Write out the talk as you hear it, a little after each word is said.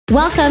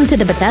Welcome to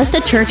the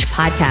Bethesda Church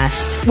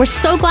Podcast. We're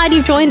so glad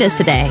you've joined us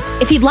today.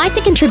 If you'd like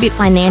to contribute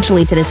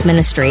financially to this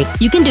ministry,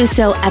 you can do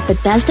so at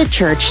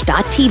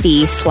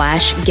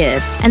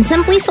BethesdaChurch.tv/give and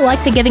simply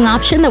select the giving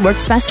option that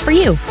works best for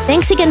you.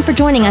 Thanks again for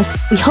joining us.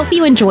 We hope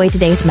you enjoy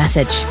today's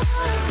message.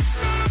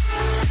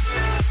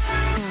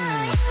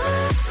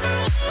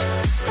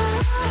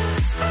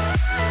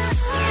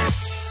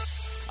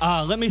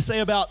 Let me say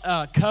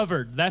about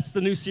Covered. That's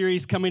the new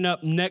series coming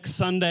up next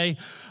Sunday.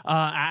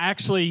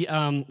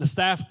 The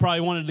staff probably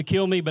wanted to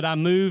kill me, but I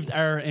moved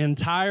our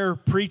entire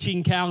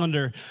preaching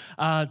calendar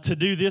to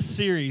do this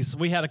series.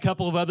 We had a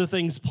couple of other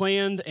things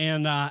planned,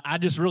 and I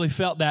just really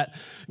felt that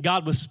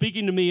God was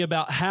speaking to me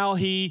about how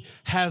He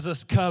has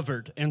us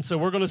covered. And so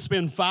we're going to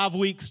spend 5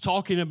 weeks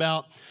talking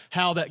about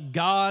how that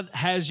God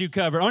has you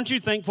covered. Aren't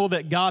you thankful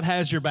that God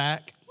has your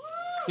back?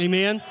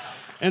 Amen.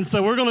 And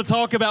so we're going to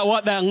talk about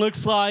what that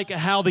looks like,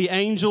 how the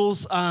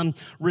angels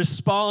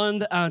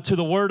respond to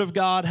the Word of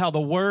God, how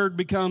the Word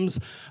becomes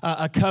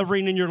a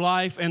covering in your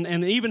life,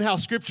 and even how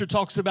Scripture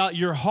talks about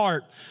your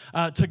heart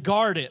to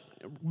guard it,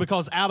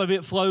 because out of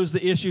it flows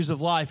the issues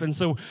of life. And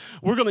so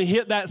we're going to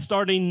hit that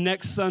starting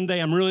next Sunday.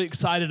 I'm really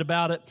excited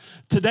about it.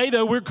 Today,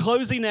 though, we're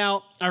closing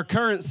out our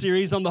current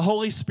series on the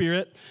Holy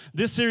Spirit.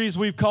 This series,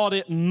 we've called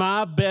it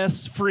My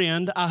Best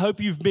Friend. I hope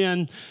you've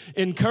been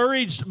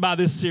encouraged by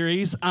this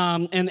series,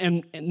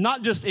 and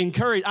not just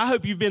encouraged. I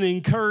hope you've been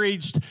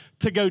encouraged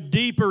to go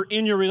deeper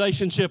in your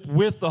relationship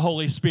with the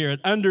Holy Spirit,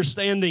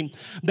 understanding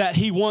that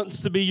He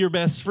wants to be your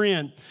best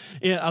friend.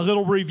 A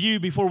little review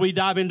before we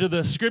dive into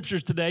the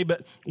scriptures today,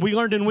 but we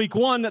learned in week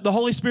 1 that the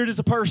Holy Spirit is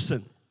a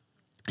person.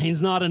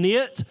 He's not an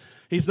it,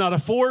 He's not a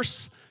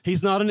force,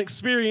 He's not an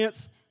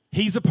experience.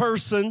 He's a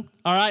person,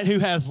 all right, who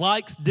has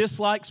likes,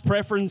 dislikes,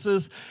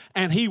 preferences,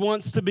 and He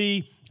wants to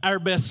be our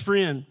best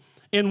friend.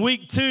 In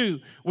week 2,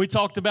 we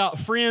talked about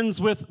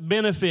friends with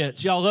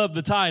benefits. Y'all love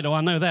the title,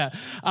 I know that.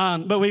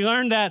 But we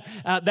learned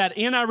that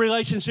in our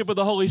relationship with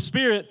the Holy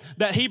Spirit,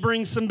 that He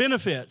brings some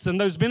benefits.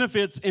 And those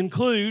benefits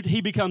include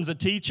He becomes a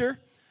teacher,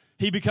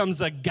 He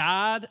becomes a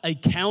guide, a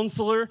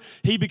counselor.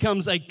 He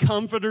becomes a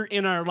comforter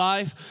in our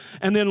life.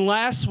 And then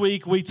last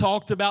week, we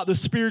talked about the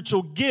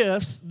spiritual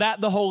gifts that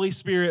the Holy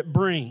Spirit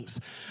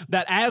brings.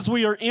 That as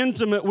we are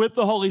intimate with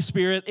the Holy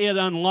Spirit, it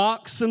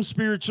unlocks some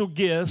spiritual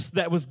gifts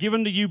that was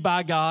given to you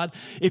by God.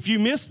 If you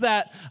missed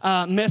that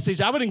message,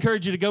 I would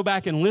encourage you to go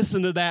back and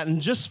listen to that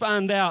and just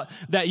find out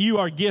that you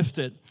are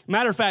gifted.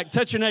 Matter of fact,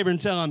 touch your neighbor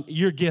and tell them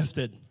you're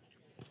gifted.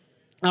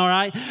 All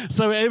right,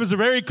 so it was a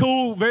very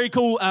cool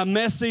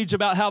message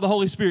about how the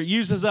Holy Spirit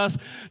uses us.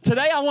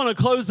 Today, I want to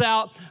close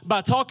out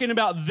by talking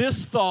about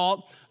this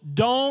thought: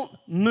 don't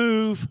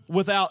move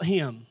without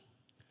Him.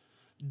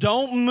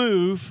 Don't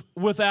move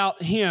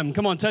without Him.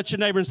 Come on, touch your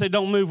neighbor and say,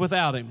 don't move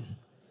without Him.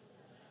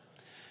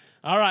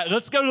 All right,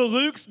 let's go to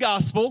Luke's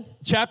Gospel,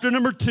 chapter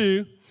number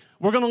 2.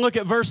 We're going to look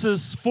at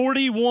verses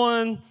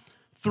 41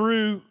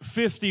 through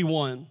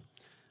 51.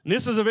 And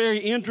this is a very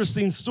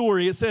interesting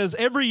story. It says,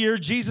 every year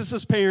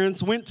Jesus'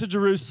 parents went to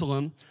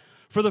Jerusalem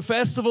for the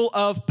festival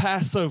of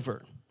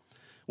Passover.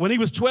 When he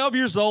was 12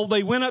 years old,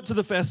 they went up to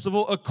the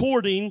festival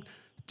according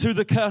to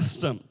the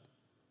custom.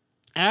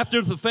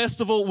 After the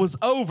festival was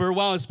over,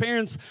 while his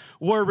parents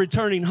were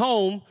returning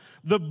home,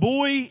 the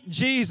boy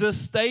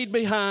Jesus stayed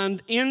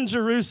behind in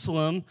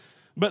Jerusalem,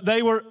 but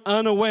they were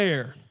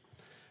unaware.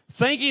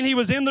 Thinking he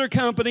was in their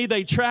company,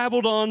 they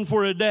traveled on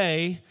for a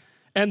day.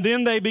 And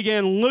then they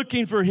began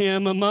looking for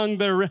him among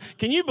their...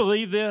 Can you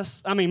believe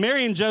this? I mean,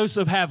 Mary and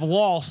Joseph have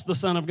lost the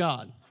Son of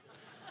God.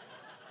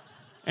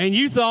 And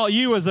you thought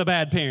you was a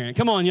bad parent.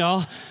 Come on,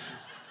 y'all.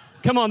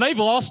 Come on, they've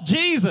lost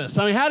Jesus.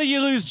 I mean, how do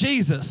you lose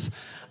Jesus?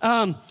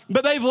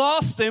 But they've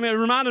lost him. It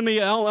reminded me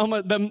of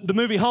the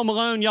movie Home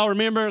Alone. Y'all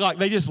remember? Like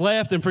they just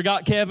left and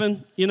forgot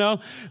Kevin, you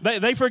know?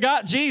 They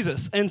forgot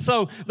Jesus. And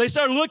so they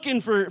started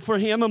looking for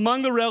him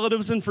among the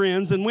relatives and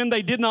friends. And when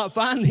they did not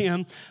find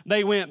him,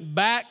 they went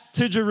back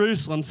to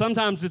Jerusalem.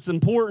 Sometimes it's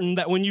important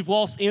that when you've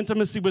lost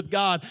intimacy with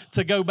God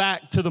to go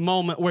back to the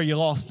moment where you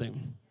lost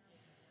him.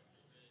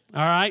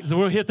 All right, so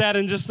we'll hit that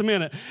in just a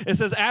minute. It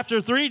says, after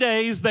 3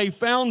 days, they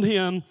found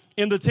him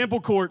in the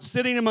temple court,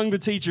 sitting among the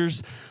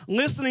teachers,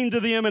 listening to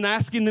them and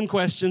asking them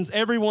questions.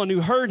 Everyone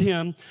who heard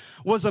him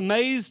was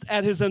amazed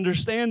at his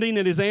understanding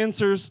and his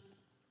answers.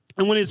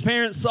 And when his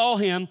parents saw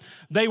him,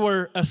 they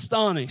were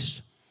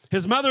astonished.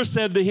 His mother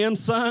said to him,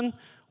 son,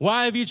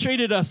 why have you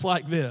treated us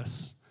like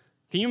this?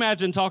 Can you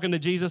imagine talking to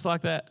Jesus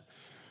like that?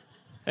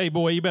 Hey,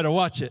 boy, you better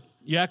watch it.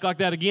 You act like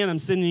that again, I'm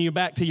sending you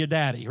back to your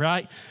daddy,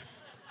 right?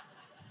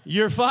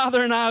 Your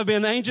father and I have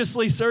been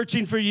anxiously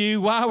searching for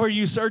you. Why were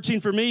you searching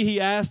for me? He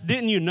asked.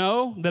 Didn't you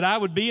know that I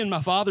would be in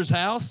my father's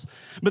house?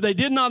 But they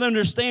did not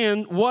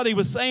understand what he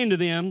was saying to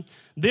them.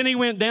 Then he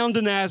went down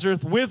to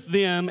Nazareth with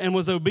them and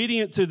was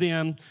obedient to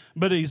them.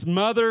 But his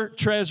mother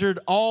treasured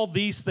all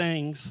these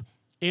things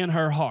in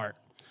her heart.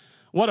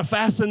 What a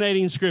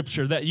fascinating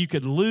scripture that you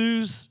could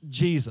lose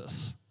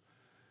Jesus,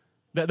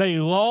 that they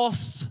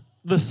lost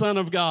the Son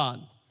of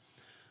God.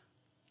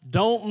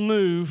 Don't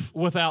move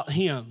without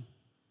him.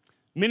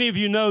 Many of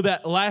you know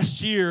that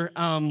last year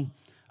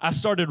I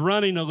started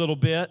running a little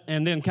bit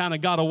and then kind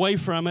of got away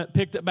from it,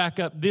 picked it back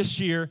up this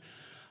year.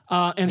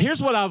 And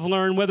here's what I've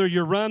learned, whether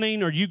you're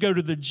running or you go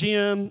to the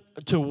gym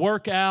to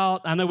work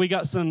out. I know we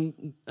got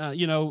some,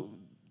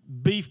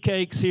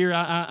 beefcakes here.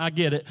 I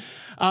get it.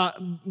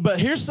 But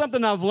here's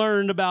something I've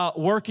learned about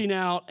working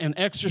out and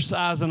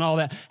exercise and all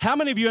that. How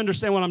many of you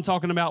understand what I'm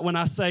talking about when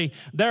I say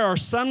there are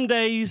some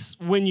days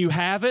when you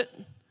have it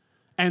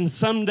and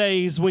some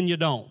days when you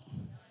don't?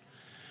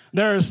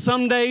 There are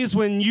some days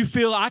when you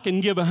feel I can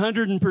give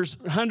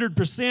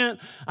 100%.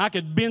 I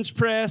could bench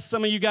press.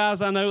 Some of you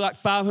guys I know like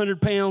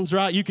 500 pounds,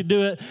 right? You could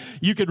do it.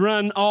 You could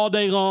run all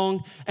day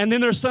long. And then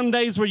there's some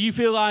days where you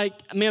feel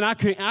like, man, I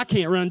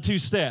can't run 2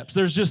 steps.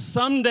 There's just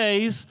some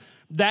days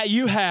that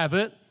you have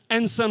it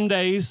and some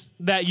days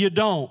that you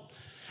don't.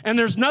 And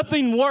there's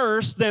nothing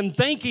worse than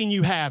thinking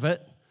you have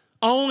it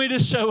only to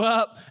show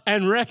up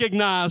and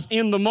recognize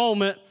in the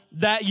moment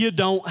that you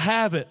don't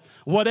have it.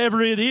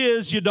 Whatever it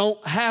is, you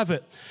don't have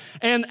it.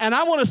 And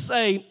I want to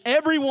say,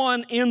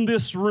 everyone in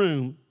this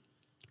room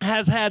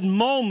has had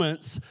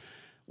moments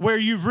where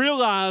you've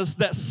realized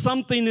that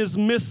something is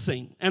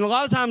missing. And a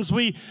lot of times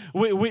we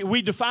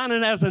define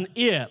it as an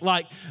it,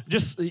 like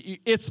just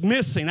it's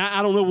missing.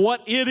 I don't know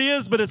what it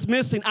is, but it's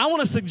missing. I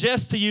want to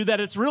suggest to you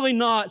that it's really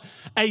not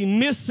a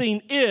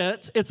missing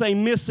it, it's a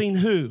missing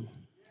who.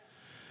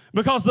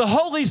 Because the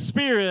Holy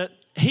Spirit,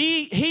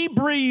 He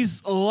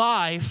breathes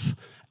life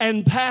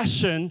and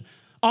passion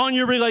on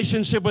your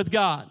relationship with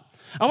God.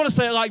 I want to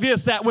say it like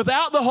this, that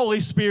without the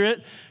Holy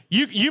Spirit,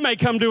 you may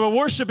come to a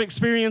worship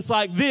experience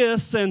like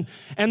this, and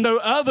though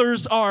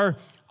others are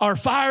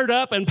fired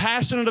up and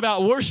passionate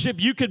about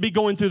worship, you could be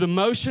going through the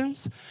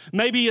motions.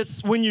 Maybe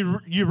it's when you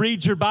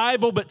read your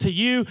Bible, but to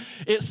you,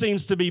 it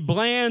seems to be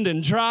bland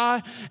and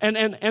dry.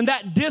 And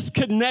that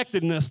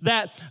disconnectedness,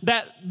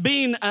 that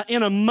being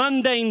in a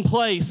mundane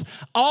place,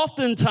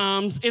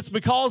 oftentimes it's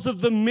because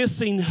of the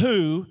missing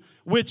who,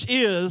 which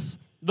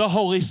is the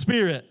Holy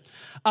Spirit.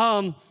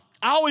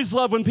 I always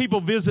love when people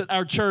visit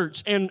our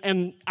church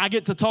and I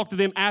get to talk to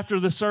them after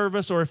the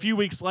service or a few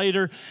weeks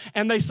later,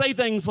 and they say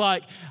things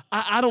like,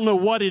 I don't know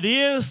what it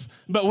is,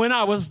 but when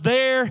I was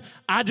there,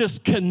 I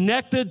just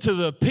connected to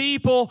the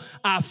people.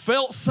 I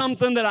felt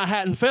something that I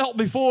hadn't felt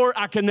before.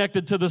 I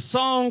connected to the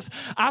songs.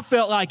 I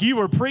felt like you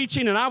were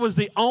preaching and I was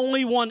the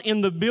only one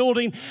in the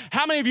building.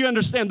 How many of you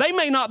understand? They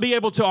may not be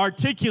able to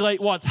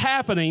articulate what's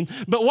happening,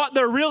 but what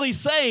they're really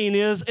saying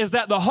is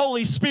that the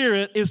Holy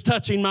Spirit is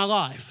touching my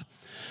life.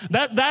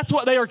 That's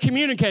what they are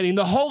communicating.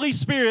 The Holy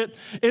Spirit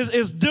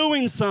is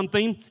doing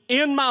something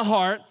in my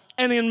heart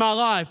and in my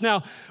life.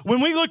 Now,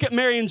 when we look at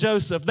Mary and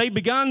Joseph, they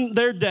begun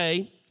their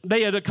day.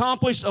 They had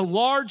accomplished a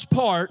large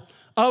part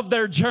of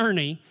their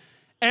journey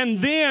and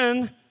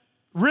then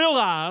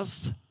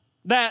realized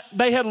that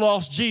they had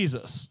lost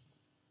Jesus.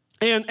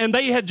 And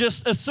they had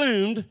just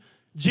assumed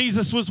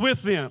Jesus was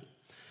with them.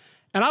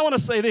 And I want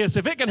to say this,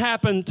 if it can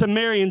happen to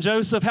Mary and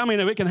Joseph, how many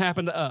know it can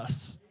happen to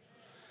us?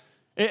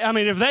 I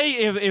mean, if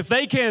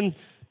they can,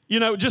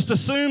 just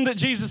assume that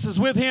Jesus is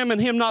with him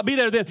and him not be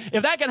there, then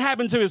if that can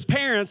happen to his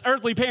parents,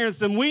 earthly parents,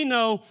 then we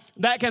know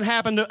that can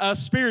happen to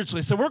us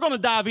spiritually. So we're going to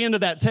dive into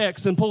that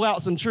text and pull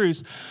out some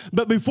truths.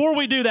 But before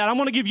we do that, I'm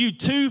going to give you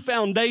 2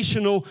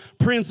 foundational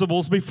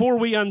principles before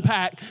we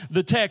unpack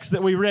the text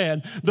that we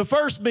read. The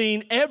first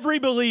being, every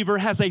believer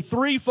has a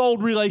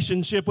 3-fold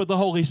relationship with the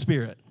Holy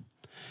Spirit.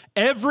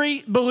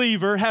 Every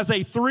believer has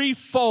a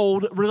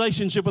 3-fold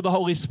relationship with the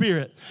Holy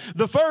Spirit.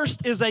 The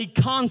first is a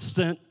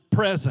constant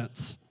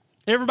presence.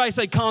 Everybody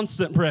say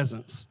constant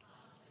presence.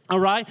 All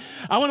right?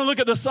 I want to look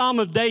at the Psalm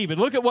of David.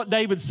 Look at what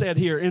David said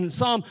here in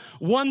Psalm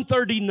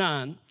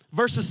 139,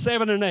 verses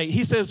 7 and 8.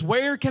 He says,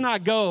 "Where can I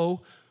go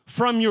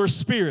from your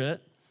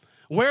spirit?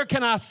 Where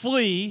can I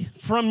flee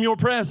from your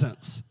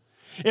presence?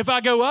 If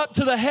I go up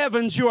to the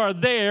heavens, you are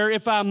there.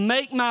 If I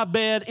make my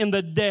bed in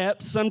the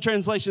depths," some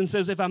translation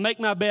says, "if I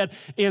make my bed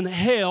in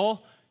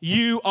hell,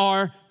 you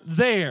are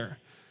there."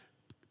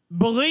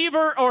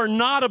 Believer or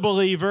not a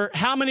believer,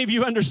 how many of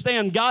you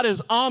understand God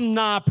is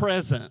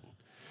omnipresent?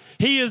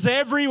 He is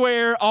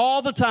everywhere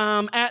all the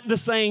time at the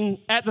same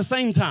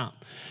time.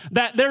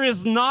 That there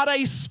is not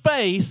a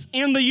space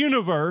in the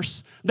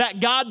universe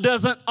that God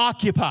doesn't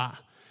occupy.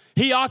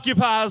 He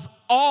occupies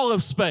all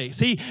of space.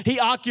 He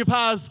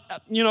occupies,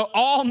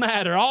 all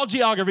matter, all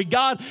geography.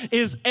 God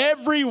is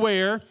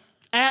everywhere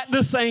at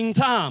the same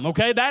time,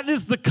 okay? That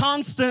is the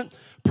constant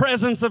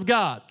presence of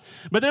God.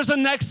 But there's a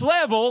next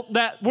level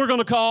that we're going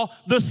to call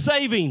the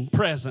saving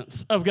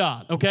presence of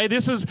God, okay?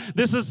 This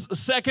is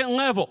second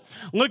level.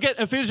 Look at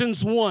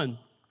Ephesians 1.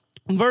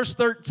 Verse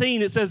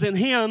 13, it says, "In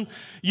him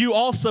you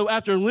also,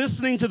 after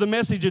listening to the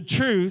message of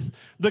truth,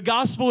 the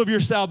gospel of your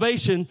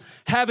salvation,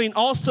 having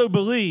also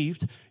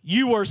believed,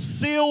 you were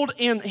sealed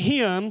in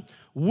him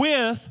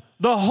with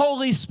the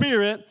Holy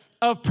Spirit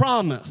of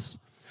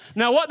promise."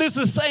 Now, what this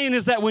is saying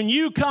is that when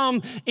you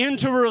come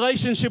into a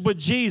relationship with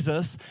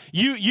Jesus,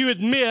 you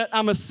admit,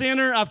 I'm a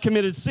sinner, I've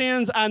committed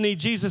sins, I need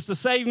Jesus to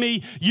save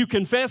me. You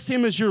confess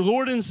him as your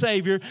Lord and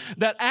Savior,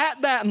 that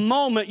at that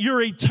moment,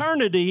 your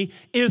eternity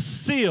is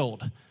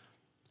sealed.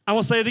 I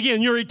will say it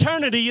again, your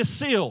eternity is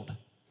sealed.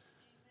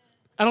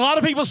 And a lot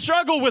of people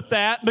struggle with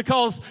that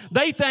because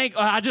they think,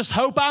 I just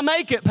hope I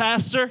make it,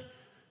 Pastor.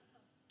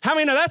 How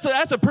many know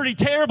that's a pretty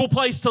terrible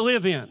place to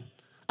live in?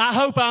 I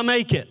hope I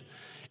make it.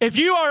 If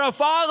you are a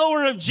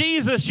follower of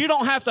Jesus, you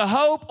don't have to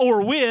hope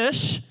or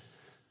wish.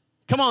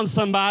 Come on,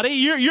 somebody.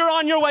 You're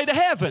on your way to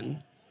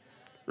heaven.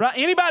 Right?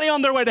 Anybody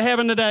on their way to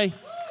heaven today?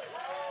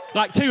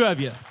 Like 2 of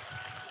you.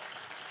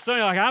 So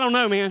you're like, I don't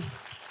know, man.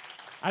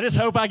 I just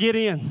hope I get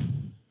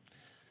in.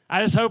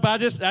 I just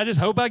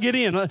hope I get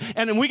in.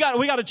 And we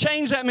got to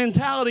change that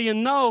mentality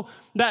and know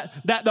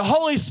that the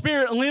Holy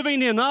Spirit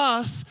living in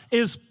us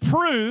is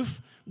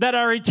proof that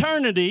our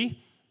eternity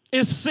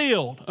is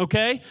sealed,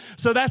 okay?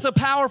 So that's a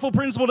powerful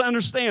principle to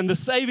understand, the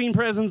saving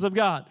presence of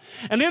God.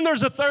 And then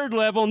there's a third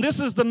level, and this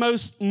is the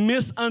most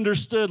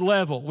misunderstood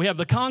level. We have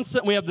the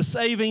constant, we have the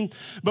saving,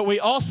 but we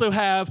also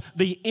have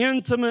the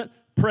intimate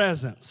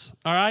presence,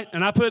 all right?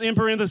 And I put in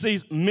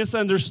parentheses,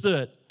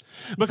 misunderstood.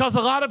 Because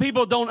a lot of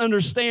people don't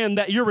understand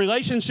that your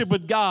relationship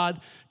with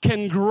God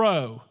can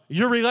grow.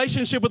 Your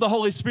relationship with the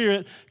Holy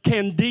Spirit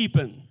can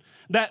deepen.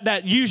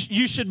 That you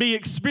should be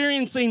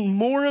experiencing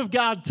more of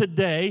God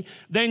today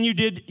than you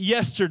did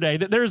yesterday.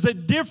 That there's a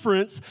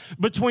difference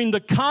between the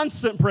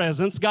constant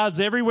presence, God's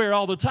everywhere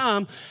all the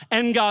time,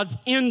 and God's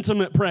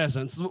intimate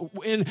presence.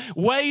 In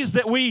ways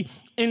that we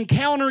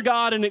encounter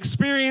God and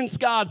experience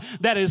God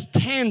that is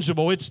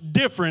tangible. It's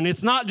different.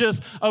 It's not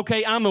just,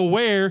 okay, I'm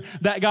aware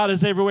that God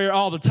is everywhere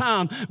all the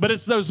time, but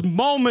it's those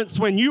moments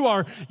when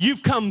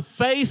you've come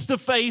face to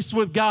face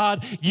with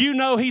God. You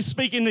know He's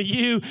speaking to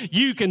you.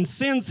 You can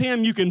sense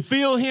Him. You can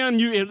feel Him.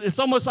 It's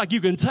almost like you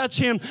can touch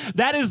Him.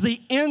 That is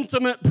the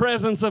intimate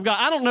presence of God.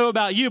 I don't know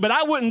about you, but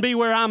I wouldn't be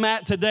where I'm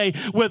at today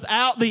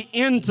without the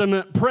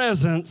intimate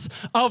presence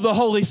of the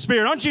Holy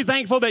Spirit. Aren't you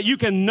thankful that you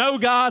can know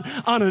God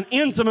on an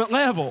intimate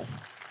level?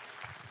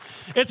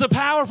 It's a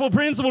powerful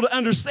principle to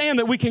understand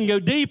that we can go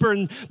deeper.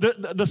 And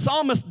the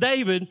psalmist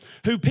David,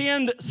 who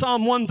penned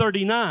Psalm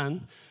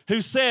 139, who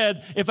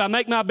said, if I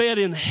make my bed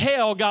in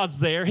hell,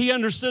 God's there. He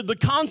understood the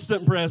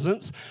constant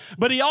presence,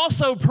 but he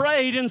also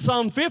prayed in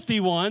Psalm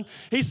 51.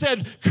 He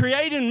said,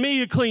 create in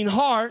me a clean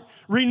heart,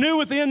 renew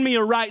within me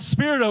a right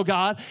spirit, O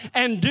God,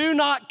 and do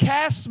not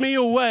cast me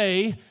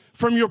away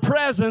from your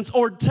presence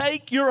or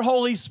take your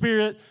Holy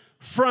Spirit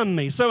from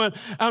me. So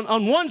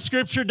on one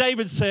scripture,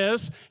 David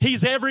says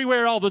he's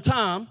everywhere all the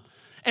time.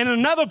 And in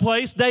another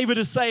place, David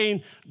is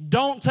saying,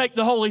 don't take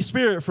the Holy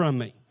Spirit from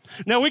me.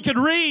 Now, we could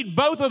read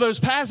both of those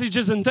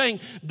passages and think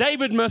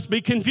David must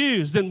be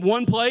confused. In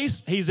one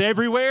place, he's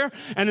everywhere,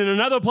 and in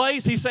another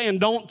place, he's saying,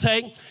 don't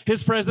take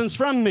his presence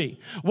from me.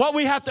 What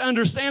we have to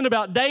understand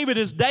about David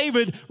is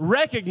David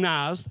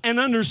recognized and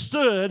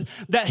understood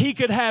that he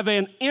could have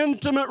an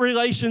intimate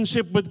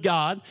relationship with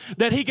God,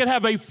 that he could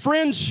have a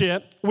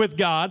friendship with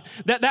God,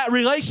 that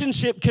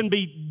relationship can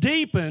be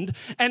deepened,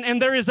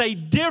 and there is a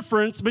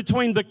difference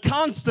between the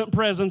constant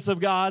presence of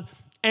God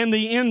and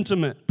the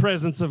intimate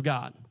presence of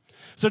God.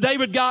 So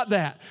David got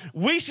that.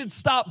 We should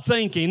stop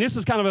thinking, this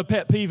is kind of a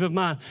pet peeve of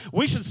mine,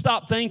 we should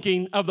stop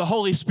thinking of the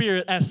Holy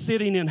Spirit as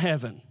sitting in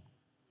heaven.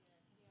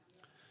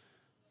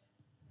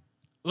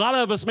 A lot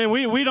of us, man,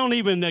 we don't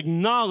even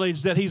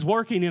acknowledge that He's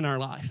working in our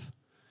life.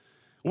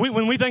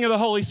 When we think of the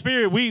Holy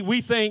Spirit,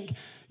 we think,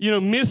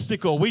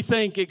 mystical. We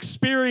think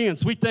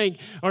experience. We think,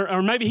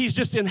 or maybe He's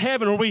just in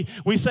heaven. Or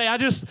we say, I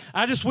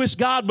just wish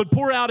God would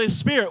pour out His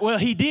Spirit. Well,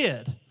 He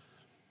did.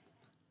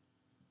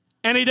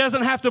 And He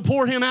doesn't have to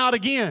pour Him out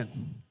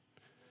again.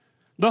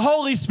 The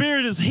Holy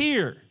Spirit is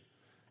here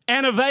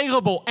and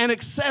available and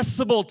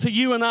accessible to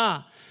you and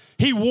I.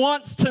 He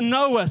wants to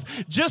know us.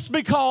 Just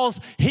because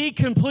He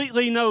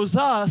completely knows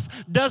us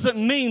doesn't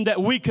mean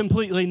that we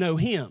completely know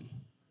Him.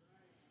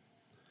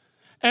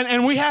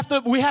 And we have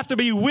to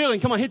be willing.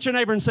 Come on, hit your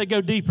neighbor and say,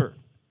 go deeper.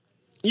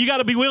 You got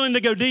to be willing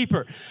to go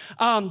deeper.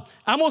 I'm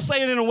going to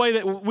say it in a way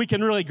that we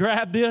can really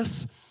grab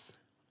this.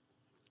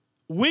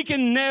 We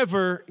can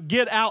never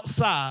get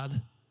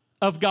outside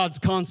of God's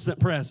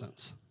constant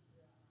presence.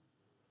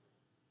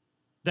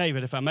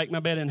 David, if I make my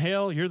bed in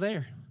hell, you're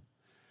there.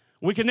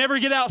 We can never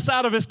get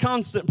outside of His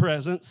constant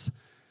presence,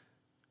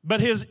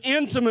 but His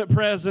intimate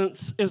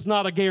presence is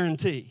not a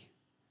guarantee.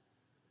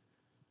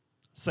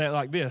 Say it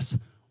like this.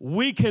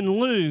 We can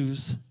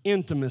lose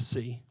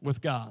intimacy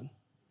with God.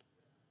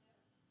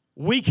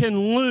 We can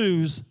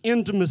lose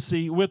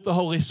intimacy with the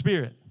Holy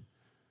Spirit.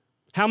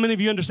 How many of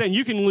you understand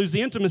you can lose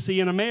the intimacy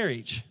in a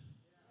marriage,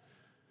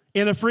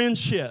 in a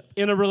friendship,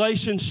 in a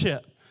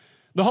relationship?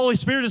 The Holy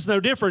Spirit is no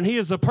different. He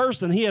is a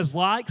person. He has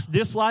likes,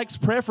 dislikes,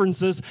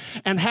 preferences,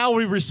 and how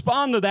we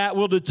respond to that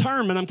will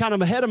determine, I'm kind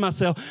of ahead of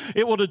myself,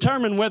 it will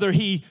determine whether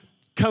He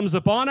comes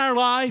upon our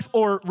life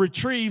or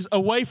retreats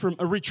away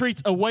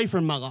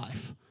from my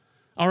life.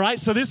 All right,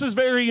 so this is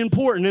very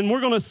important, and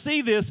we're going to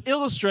see this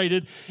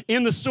illustrated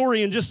in the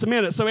story in just a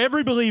minute. So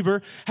every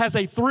believer has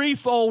a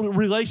threefold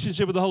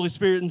relationship with the Holy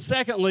Spirit, and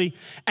secondly,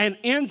 an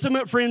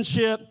intimate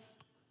friendship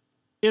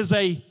is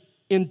a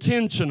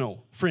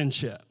intentional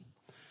friendship.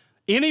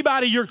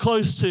 Anybody you're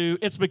close to,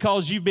 it's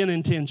because you've been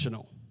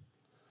intentional.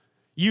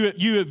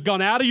 You have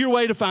gone out of your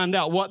way to find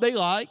out what they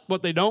like,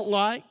 what they don't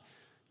like,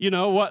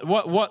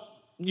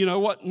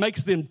 what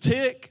makes them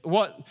tick,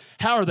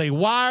 how are they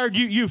wired.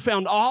 You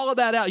found all of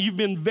that out. You've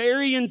been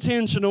very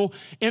intentional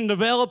in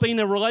developing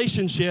a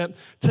relationship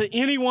to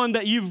anyone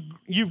that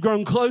you've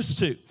grown close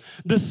to.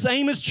 The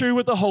same is true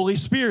with the Holy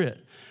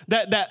Spirit.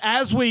 That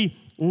as we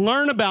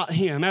learn about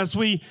him, as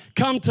we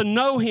come to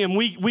know him,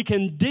 we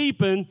can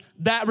deepen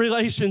that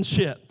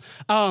relationship.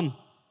 And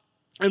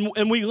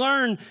we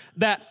learn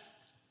that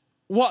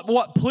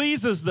what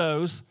pleases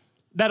those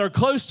that are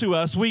close to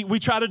us, we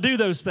try to do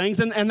those things,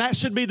 and that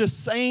should be the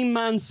same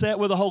mindset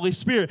with the Holy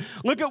Spirit.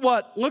 Look at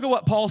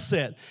what Paul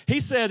said. He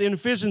said in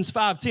Ephesians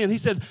 5:10, he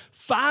said,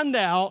 find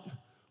out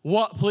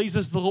what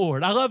pleases the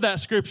Lord. I love that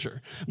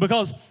scripture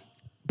because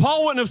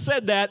Paul wouldn't have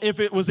said that if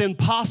it was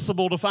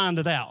impossible to find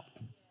it out.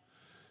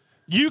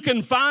 You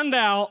can find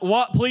out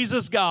what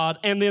pleases God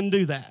and then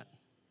do that.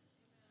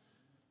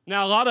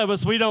 Now, a lot of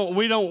us, we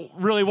don't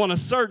really want to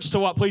search to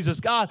what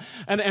pleases God,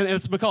 and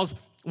it's because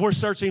we're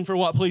searching for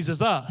what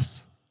pleases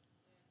us.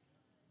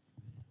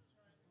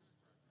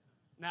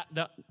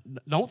 Now,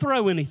 don't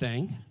throw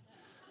anything.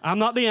 I'm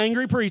not the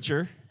angry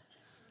preacher.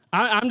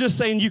 I'm just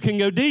saying you can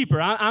go deeper.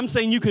 I'm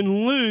saying you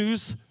can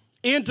lose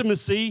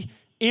intimacy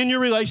in your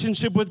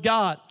relationship with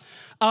God.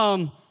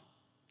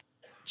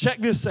 Check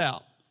this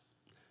out.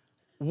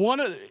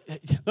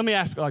 Let me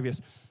ask it like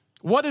this.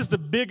 What is the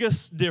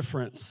biggest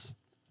difference?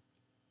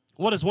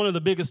 What is one of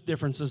the biggest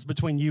differences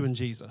between you and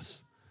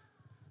Jesus?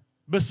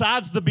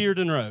 Besides the beard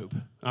and robe,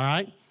 all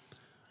right?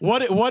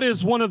 What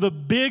is one of the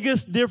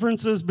biggest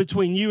differences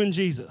between you and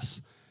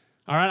Jesus?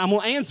 All right, I'm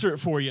going to answer it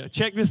for you.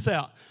 Check this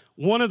out.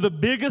 One of the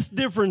biggest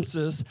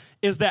differences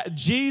is that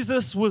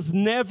Jesus was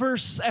never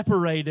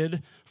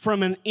separated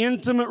from an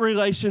intimate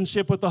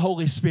relationship with the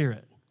Holy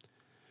Spirit.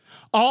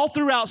 All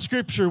throughout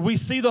Scripture, we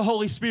see the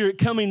Holy Spirit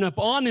coming up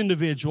on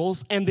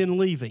individuals and then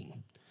leaving.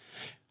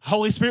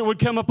 Holy Spirit would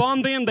come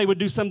upon them, they would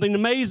do something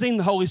amazing,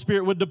 the Holy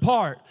Spirit would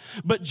depart.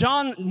 But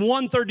John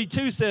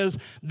 1:32 says,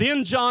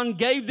 then John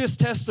gave this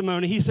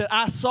testimony. He said,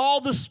 I saw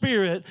the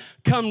Spirit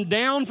come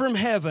down from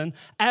heaven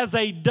as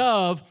a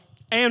dove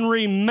and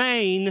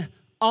remain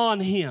on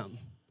him.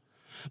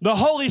 The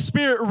Holy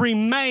Spirit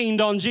remained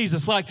on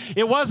Jesus. Like,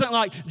 it wasn't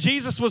like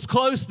Jesus was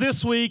close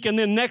this week and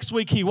then next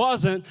week he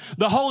wasn't.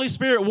 The Holy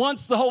Spirit,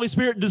 once the Holy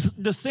Spirit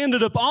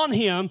descended upon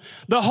him,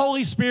 the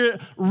Holy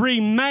Spirit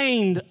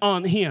remained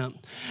on him.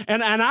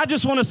 And I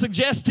just want to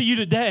suggest to you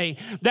today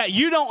that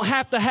you don't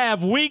have to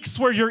have weeks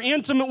where you're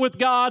intimate with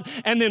God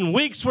and then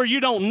weeks where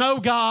you don't know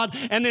God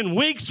and then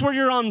weeks where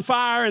you're on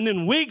fire and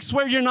then weeks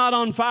where you're not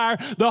on fire.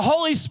 The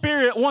Holy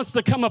Spirit wants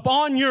to come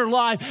upon your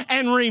life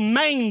and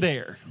remain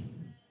there.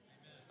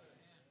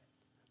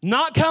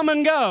 Not come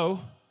and go,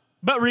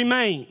 but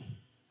remain.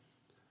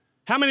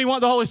 How many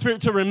want the Holy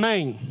Spirit to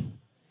remain?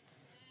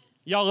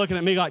 Y'all looking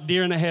at me like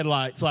deer in the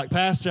headlights, like,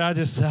 Pastor,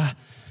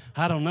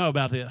 I don't know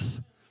about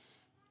this.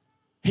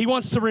 He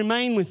wants to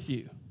remain with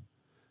you.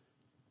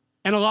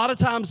 And a lot of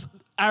times,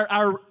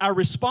 our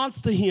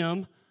response to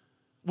him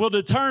will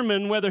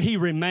determine whether he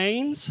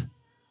remains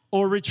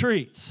or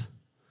retreats.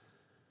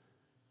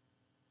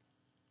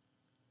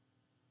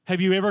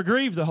 Have you ever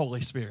grieved the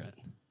Holy Spirit?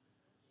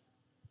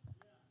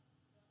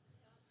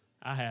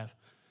 I have.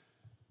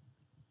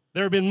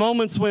 There have been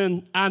moments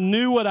when I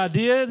knew what I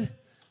did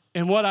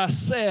and what I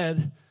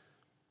said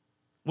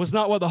was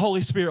not what the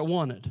Holy Spirit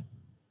wanted.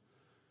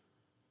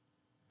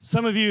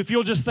 Some of you, if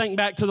you'll just think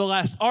back to the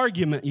last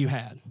argument you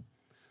had.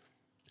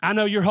 I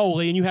know you're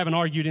holy and you haven't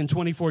argued in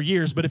 24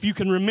 years, but if you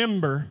can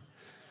remember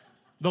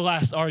the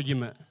last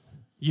argument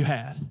you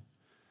had,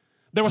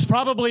 there was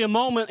probably a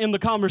moment in the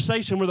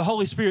conversation where the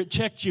Holy Spirit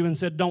checked you and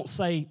said, don't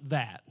say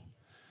that.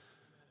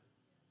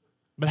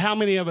 But how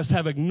many of us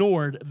have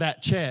ignored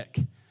that check?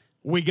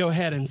 We go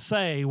ahead and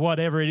say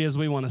whatever it is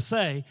we want to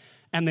say,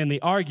 and then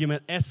the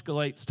argument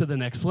escalates to the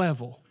next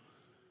level.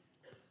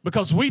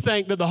 Because we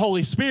think that the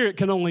Holy Spirit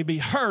can only be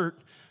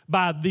hurt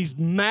by these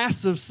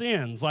massive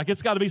sins. Like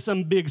it's got to be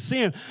some big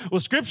sin.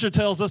 Well, Scripture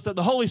tells us that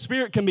the Holy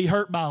Spirit can be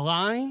hurt by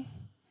lying,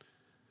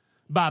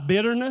 by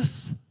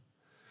bitterness,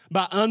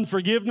 by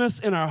unforgiveness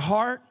in our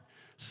heart,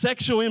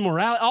 sexual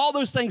immorality. All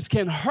those things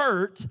can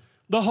hurt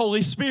the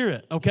Holy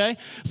Spirit, okay?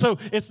 So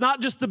it's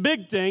not just the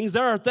big things.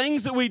 There are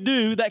things that we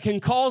do that can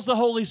cause the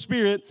Holy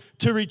Spirit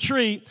to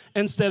retreat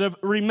instead of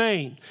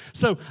remain.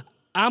 So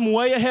I'm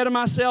way ahead of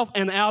myself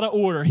and out of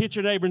order. Hit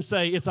your neighbor and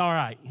say, it's all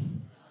right,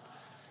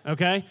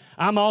 okay?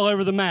 I'm all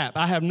over the map.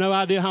 I have no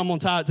idea how I'm going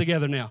to tie it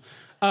together now.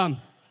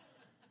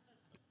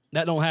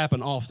 That don't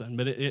happen often,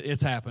 but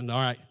it's happened,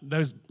 all right?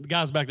 Those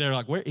guys back there are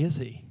like, where is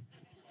he?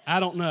 I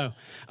don't know.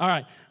 All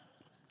right.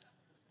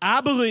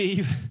 I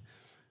believe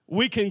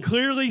we can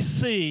clearly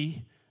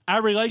see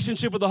our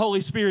relationship with the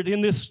Holy Spirit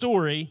in this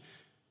story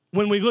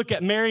when we look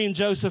at Mary and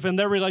Joseph and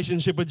their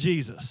relationship with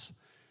Jesus.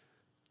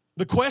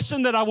 The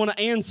question that I want to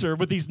answer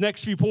with these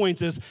next few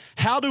points is,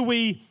 how do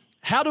we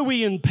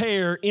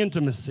impair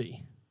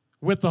intimacy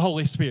with the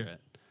Holy Spirit?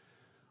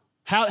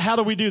 How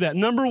do we do that?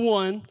 Number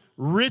one,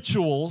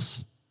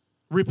 rituals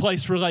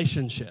replace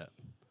relationship.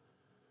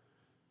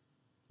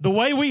 The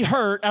way we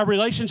hurt our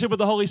relationship with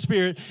the Holy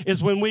Spirit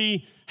is when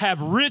we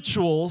have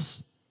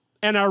rituals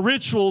and our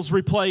rituals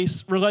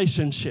replace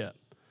relationship.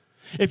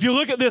 If you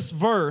look at this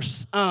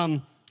verse,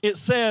 it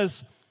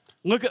says,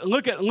 look at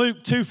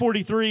Luke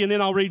 2:43, and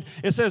then I'll read.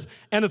 It says,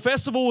 and the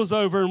festival was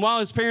over, and while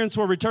his parents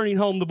were returning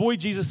home, the boy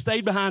Jesus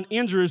stayed behind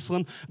in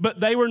Jerusalem, but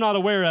they were not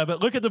aware of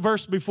it. Look at the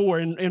verse before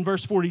in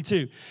verse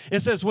 42. It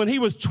says, when he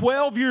was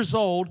 12 years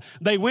old,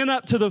 they went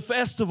up to the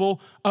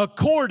festival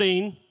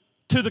according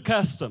to the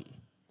custom.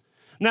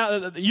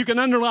 Now, you can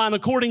underline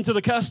according to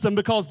the custom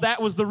because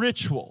that was the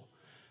ritual.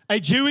 A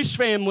Jewish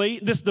family,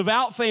 this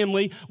devout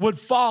family, would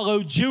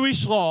follow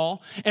Jewish law,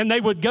 and they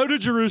would go to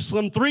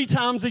Jerusalem 3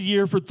 times a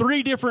year for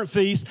 3 different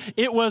feasts.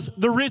 It was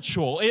the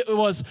ritual. It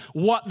was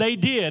what they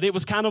did. It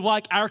was kind of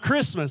like our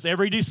Christmas.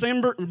 Every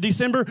December,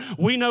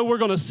 we know we're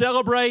going to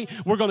celebrate.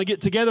 We're going to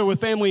get together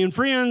with family and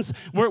friends.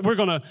 We're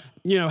going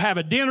to, have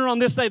a dinner on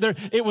this day.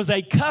 It was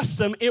a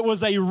custom. It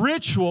was a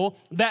ritual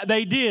that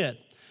they did.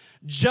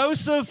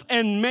 Joseph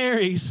and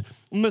Mary's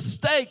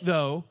mistake,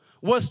 though,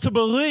 was to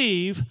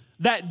believe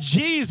that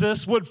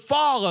Jesus would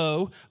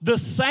follow the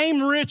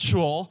same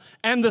ritual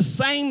and the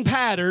same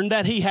pattern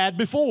that he had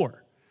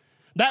before.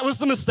 That was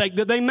the mistake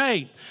that they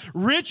made.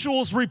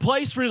 Rituals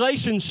replace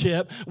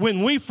relationship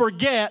when we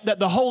forget that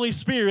the Holy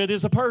Spirit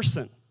is a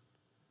person.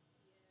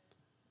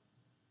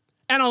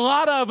 And a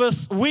lot of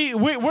us,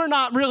 we're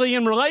not really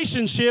in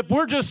relationship.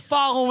 We're just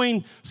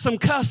following some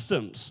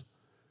customs.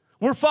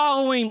 We're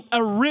following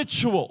a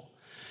ritual.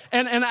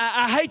 And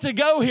I hate to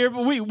go here,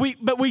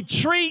 but we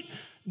treat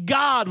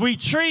God, we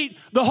treat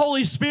the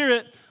Holy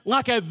Spirit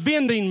like a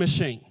vending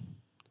machine.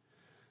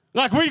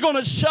 Like we're going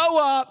to show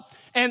up,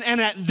 and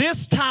at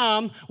this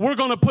time, we're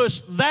going to push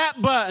that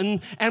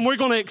button, and we're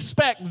going to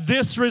expect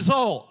this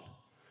result.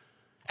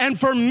 And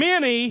for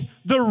many,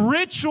 the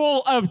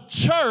ritual of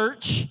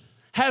church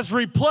has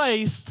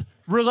replaced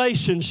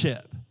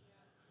relationship.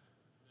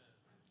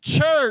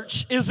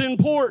 Church is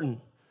important.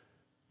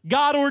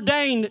 God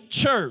ordained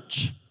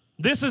church.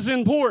 This is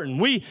important.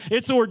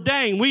 It's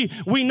ordained.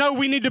 We know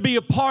we need to be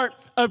a part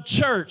of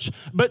church,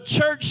 but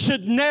church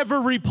should never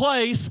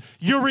replace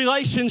your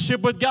relationship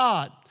with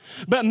God.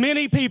 But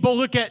many people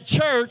look at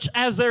church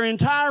as their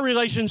entire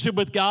relationship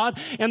with God,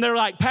 and they're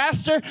like,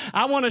 Pastor,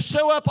 I want to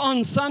show up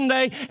on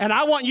Sunday, and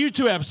I want you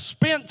to have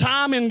spent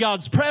time in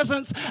God's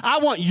presence. I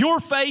want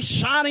your face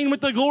shining with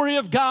the glory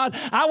of God.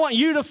 I want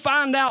you to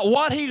find out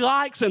what he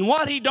likes and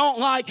what he don't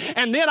like,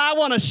 and then I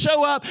want to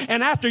show up,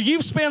 and after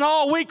you've spent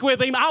all week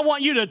with him, I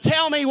want you to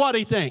tell me what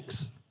he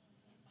thinks.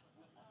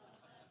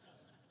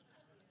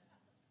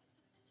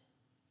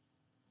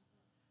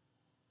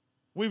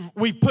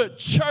 We've put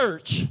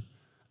church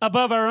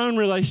above our own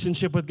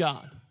relationship with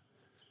God.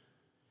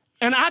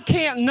 And I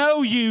can't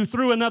know you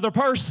through another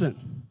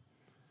person.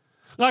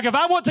 Like if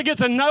I want to get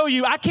to know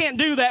you, I can't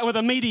do that with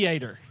a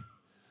mediator.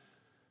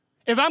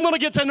 If I'm going to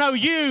get to know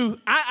you,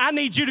 I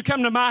need you to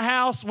come to my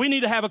house. We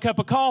need to have a cup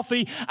of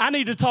coffee. I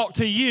need to talk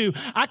to you.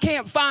 I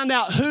can't find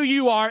out who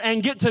you are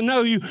and get to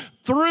know you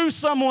through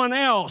someone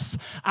else.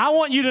 I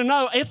want you to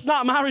know it's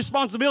not my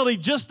responsibility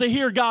just to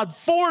hear God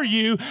for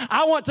you.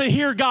 I want to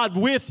hear God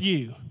with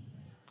you.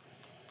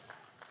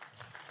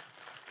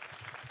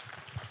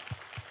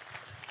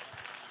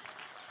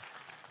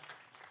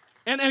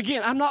 And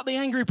again, I'm not the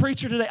angry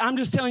preacher today. I'm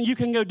just telling you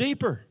can go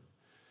deeper.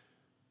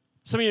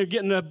 Some of you are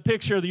getting a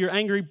picture of your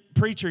angry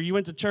preacher. You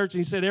went to church and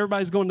he said,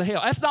 everybody's going to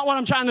hell. That's not what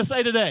I'm trying to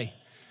say today.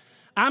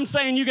 I'm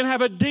saying you can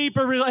have a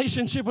deeper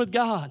relationship with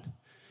God,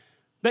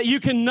 that you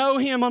can know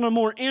him on a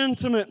more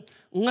intimate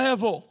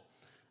level.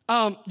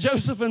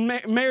 Joseph and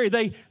Mary,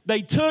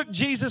 they took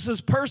Jesus'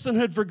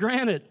 personhood for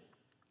granted.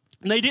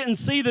 And they didn't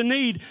see the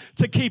need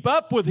to keep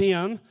up with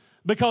him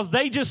because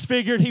they just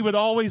figured he would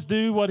always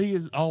do what he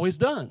had always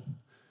done.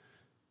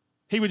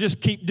 He would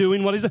just keep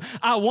doing what he's done.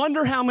 I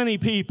wonder how many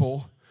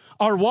people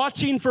are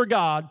watching for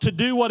God to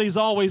do what he's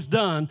always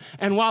done,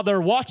 and while they're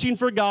watching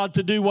for God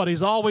to do what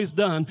he's always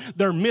done,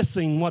 they're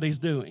missing what he's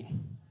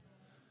doing.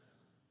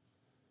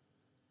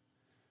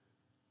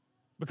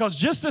 Because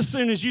just as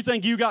soon as you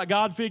think you got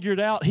God figured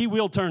out, he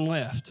will turn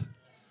left.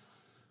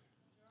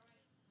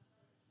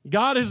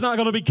 God is not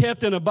going to be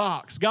kept in a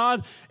box.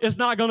 God is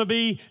not going to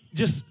be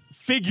just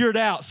figured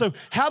out. So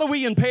how do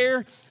we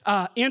impair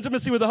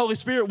intimacy with the Holy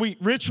Spirit?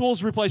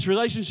 Rituals replace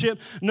relationship.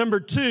 Number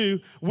 2,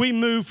 we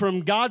move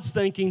from God's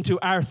thinking to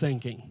our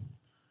thinking.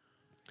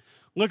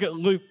 Look at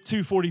Luke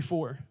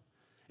 2:44.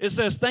 It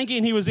says,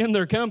 thinking he was in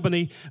their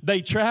company,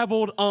 they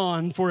traveled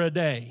on for a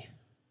day.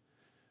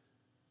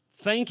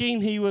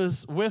 Thinking he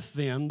was with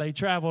them, they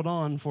traveled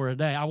on for a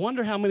day. I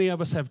wonder how many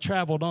of us have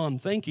traveled on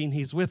thinking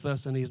he's with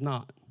us and he's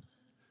not.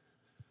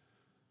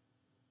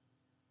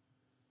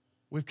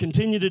 We've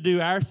continued to do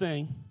our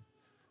thing,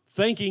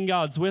 thinking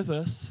God's with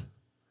us,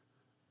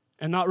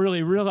 and not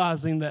really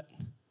realizing that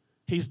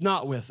he's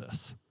not with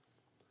us.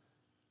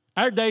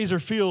 Our days are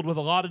filled with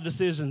a lot of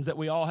decisions that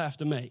we all have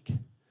to make.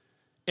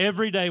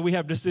 Every day we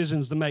have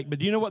decisions to make. But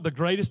do you know what the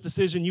greatest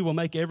decision you will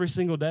make every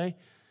single day?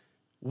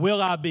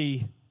 Will I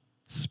be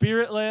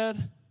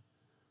Spirit-led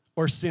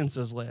or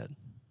senses-led?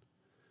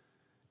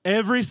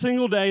 Every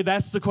single day,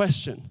 that's the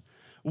question.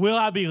 Will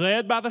I be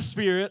led by the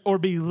Spirit or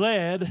be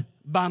led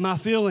by my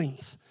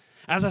feelings?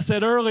 As I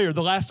said earlier,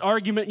 the last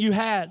argument you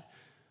had,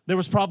 there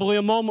was probably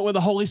a moment where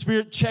the Holy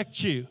Spirit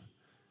checked you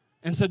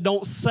and said,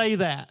 don't say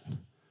that.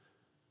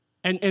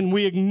 And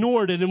we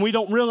ignored it, and we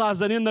don't realize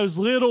that in those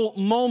little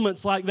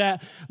moments like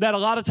that a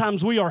lot of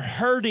times we are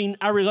hurting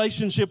our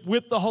relationship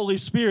with the Holy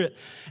Spirit.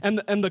 And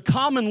the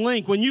common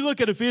link, when you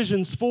look at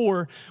Ephesians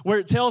 4, where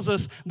it tells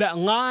us that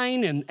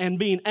lying and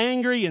being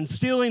angry and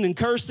stealing and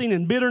cursing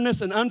and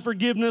bitterness and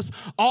unforgiveness,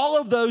 all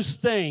of those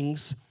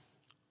things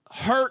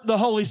hurt the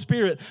Holy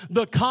Spirit.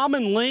 The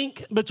common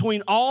link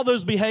between all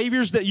those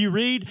behaviors that you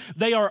read,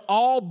 they are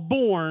all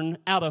born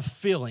out of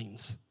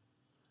feelings.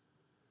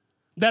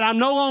 That I'm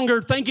no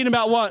longer thinking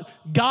about what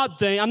God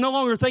thinks. I'm no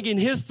longer thinking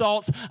His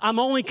thoughts. I'm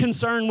only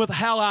concerned with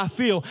how I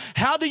feel.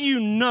 How do you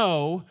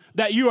know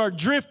that you are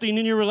drifting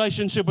in your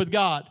relationship with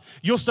God?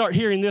 You'll start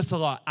hearing this a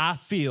lot. I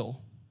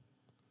feel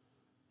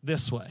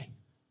this way.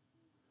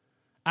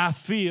 I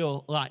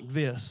feel like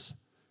this.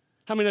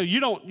 How many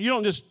know you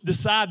don't just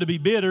decide to be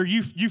bitter.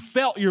 You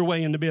felt your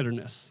way into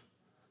bitterness.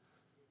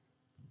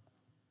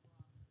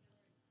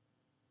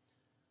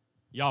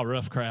 Y'all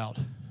rough crowd.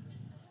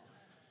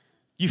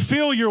 You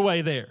feel your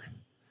way there.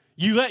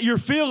 You let your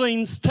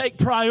feelings take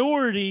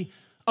priority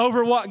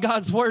over what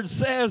God's Word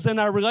says, and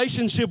our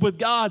relationship with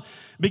God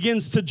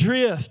begins to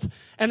drift.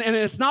 And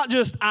it's not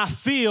just I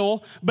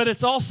feel, but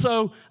it's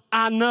also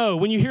I know.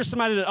 When you hear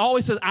somebody that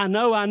always says, I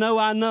know, I know,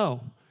 I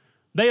know,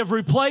 they have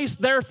replaced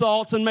their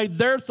thoughts and made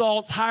their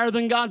thoughts higher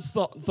than God's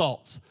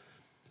thoughts.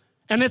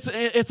 And it's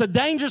a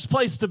dangerous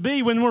place to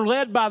be when we're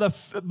led by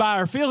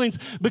our feelings,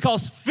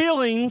 because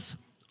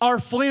feelings are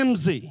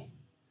flimsy.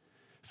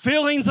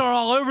 Feelings are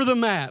all over the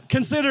map.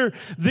 Consider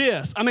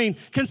this.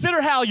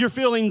 Consider how your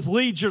feelings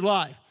lead your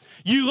life.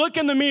 You look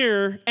in the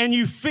mirror and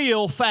you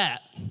feel fat,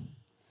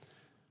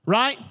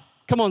 right?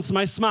 Come on,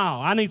 somebody,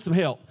 smile. I need some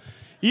help.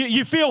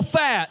 You feel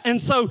fat,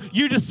 and so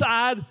you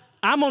decide,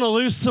 I'm going to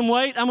lose some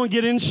weight. I'm going to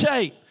get in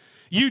shape.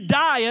 You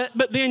diet,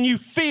 but then you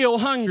feel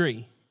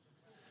hungry.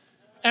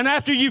 And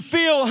after you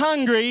feel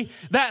hungry,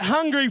 that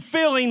hungry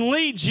feeling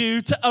leads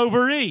you to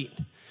overeat.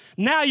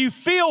 Now you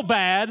feel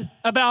bad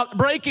about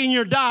breaking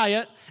your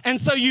diet, and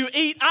so you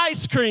eat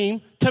ice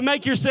cream to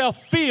make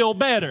yourself feel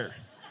better,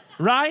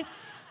 right?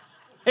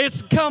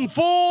 It's come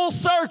full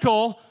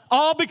circle,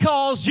 all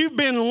because you've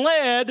been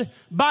led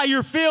by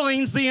your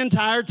feelings the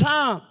entire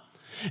time.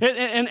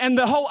 And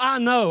the whole I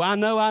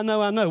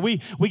know.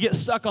 We get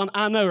stuck on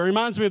I know. It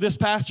reminds me of this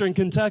pastor in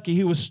Kentucky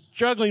who was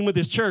struggling with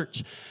his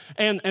church,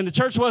 and the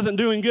church wasn't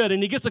doing good,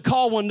 and he gets a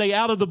call one day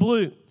out of the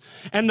blue.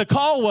 And the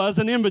call was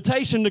an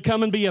invitation to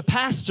come and be a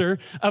pastor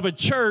of a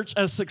church,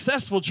 a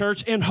successful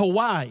church in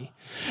Hawaii.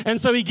 And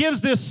so he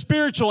gives this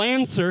spiritual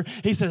answer.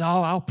 He says,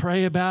 I'll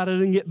pray about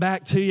it and get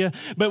back to you.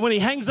 But when he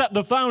hangs up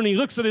the phone, he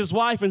looks at his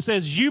wife and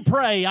says, you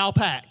pray, I'll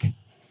pack.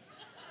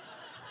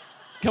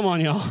 Come on,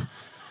 y'all.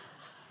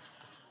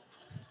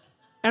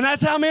 And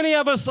that's how many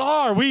of us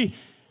are.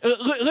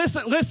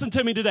 Listen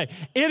to me today.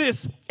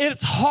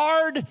 It's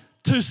hard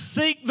to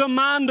seek the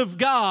mind of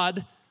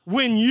God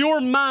when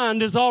your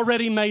mind is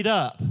already made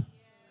up.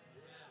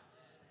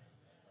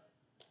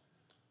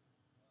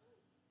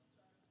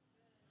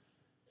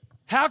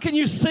 How can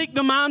you seek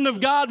the mind of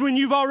God when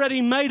you've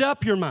already made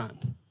up your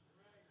mind?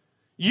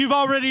 You've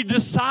already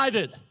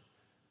decided.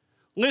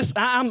 Listen,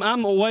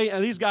 I'm away.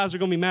 These guys are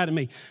going to be mad at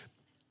me.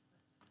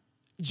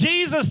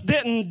 Jesus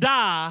didn't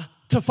die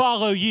to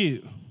follow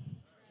you.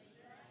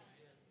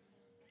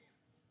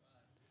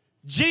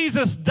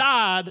 Jesus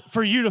died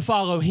for you to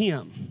follow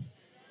Him.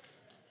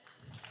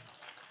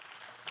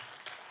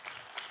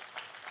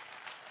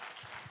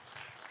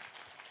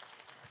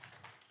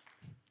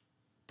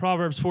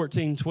 Proverbs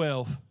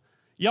 14:12.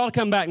 Y'all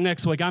come back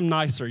next week. I'm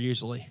nicer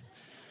usually.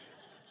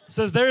 It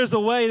says, there is a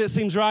way that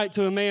seems right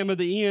to a man, but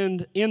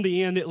in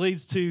the end, it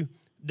leads to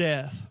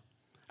death.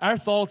 Our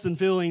thoughts and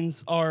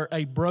feelings are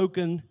a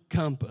broken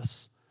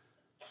compass.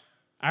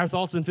 Our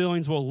thoughts and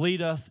feelings will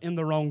lead us in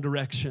the wrong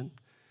direction.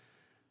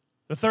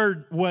 The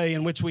third way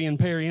in which we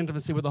impair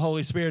intimacy with the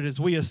Holy Spirit is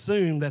we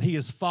assume that He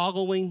is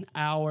following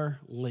our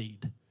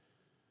lead.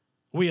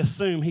 We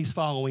assume He's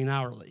following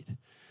our lead.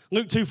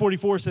 Luke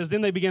 2:44 says,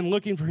 then they began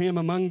looking for Him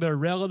among their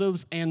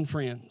relatives and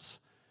friends.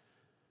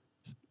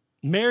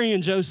 Mary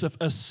and Joseph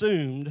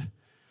assumed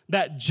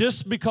that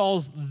just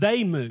because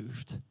they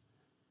moved,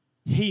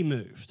 He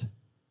moved.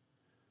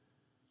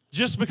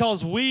 Just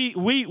because we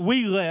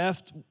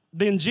left,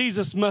 then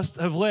Jesus must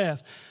have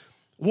left.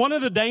 One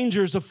of the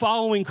dangers of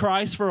following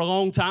Christ for a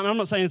long time, I'm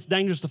not saying it's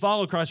dangerous to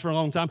follow Christ for a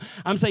long time.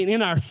 I'm saying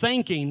in our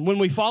thinking, when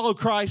we follow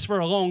Christ for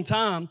a long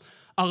time,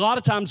 a lot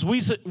of times we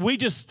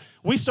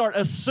start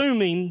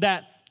assuming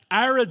that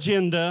our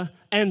agenda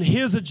and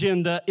His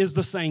agenda is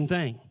the same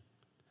thing,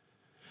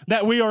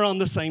 that we are on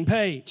the same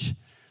page.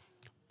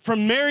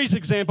 From Mary's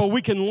example,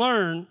 we can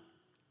learn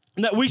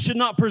that we should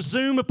not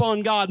presume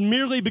upon God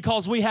merely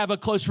because we have a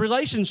close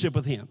relationship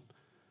with Him.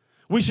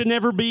 We should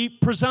never be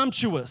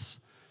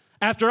presumptuous.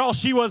 After all,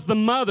 she was the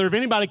mother. If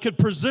anybody could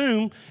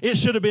presume, it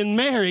should have been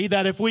Mary,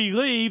 that if we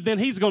leave, then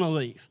he's going to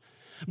leave.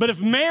 But if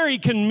Mary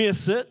can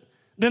miss it,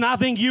 then I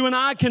think you and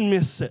I can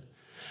miss it.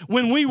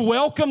 When we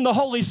welcome the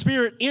Holy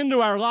Spirit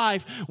into our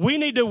life, we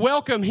need to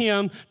welcome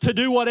him to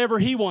do whatever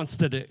he wants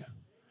to do.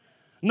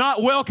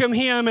 Not welcome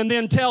him and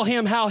then tell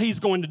him how he's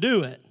going to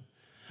do it.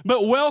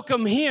 But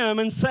welcome him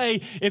and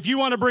say, if you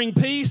want to bring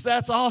peace,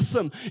 that's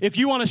awesome. If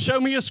you want to show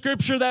me a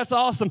scripture, that's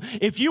awesome.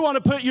 If you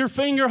want to put your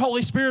finger,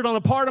 Holy Spirit, on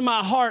a part of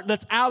my heart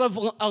that's out of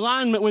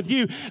alignment with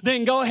you,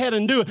 then go ahead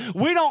and do it.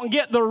 We don't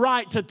get the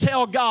right to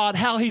tell God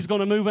how he's going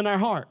to move in our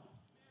heart.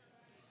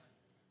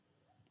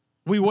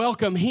 We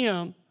welcome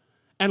him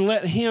and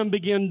let him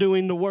begin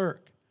doing the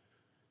work.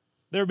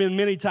 There have been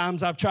many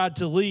times I've tried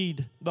to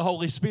lead the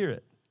Holy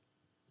Spirit.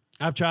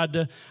 I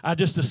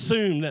just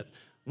assume that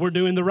we're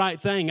doing the right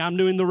thing. I'm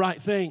doing the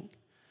right thing.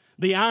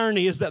 The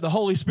irony is that the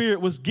Holy Spirit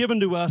was given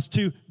to us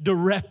to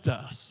direct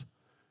us.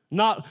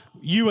 Not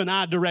you and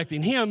I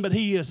directing him, but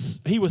he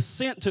was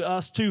sent to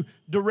us to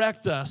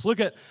direct us. Look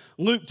at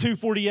Luke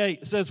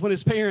 2:48. It says, when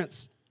his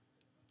parents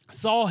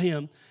saw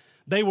him,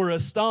 they were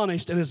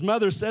astonished, and his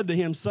mother said to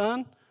him,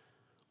 son,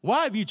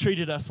 why have you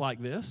treated us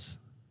like this?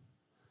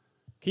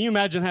 Can you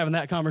imagine having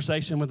that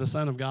conversation with the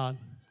Son of God?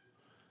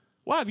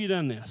 Why have you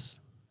done this?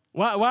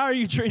 Why are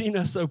you treating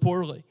us so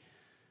poorly?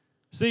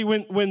 See,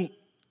 when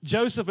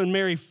Joseph and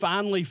Mary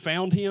finally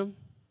found him,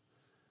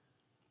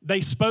 they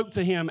spoke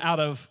to him out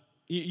of,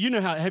 you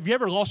know how, have you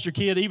ever lost your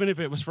kid, even if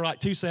it was for like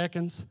 2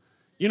 seconds?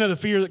 You know the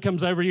fear that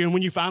comes over you, and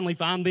when you finally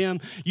find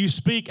them, you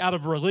speak out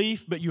of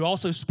relief, but you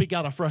also speak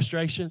out of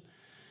frustration.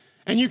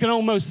 And you can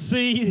almost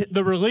see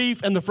the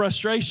relief and the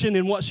frustration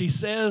in what she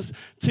says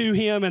to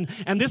him.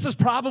 And this is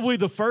probably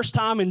the first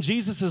time in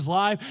Jesus'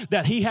 life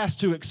that he has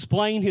to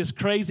explain his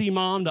crazy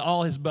mom to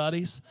all his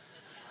buddies.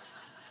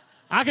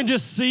 I can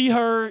just see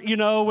her,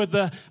 with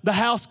the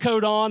house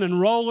coat on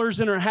and rollers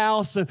in her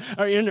house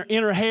or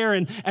in her hair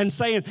and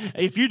saying,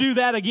 if you do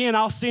that again,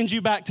 I'll send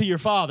you back to your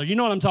father. You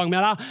know what I'm talking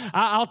about?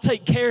 I'll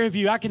take care of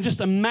you. I can just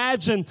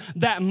imagine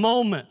that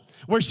moment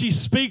where she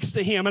speaks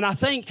to him. And I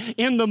think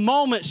in the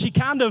moment, she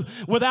kind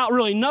of, without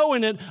really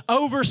knowing it,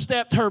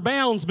 overstepped her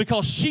bounds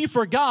because she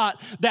forgot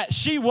that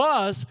she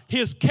was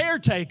his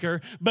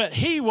caretaker, but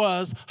he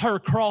was her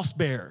cross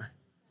bearer.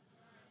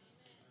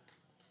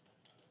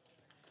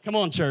 Come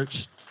on,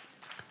 church.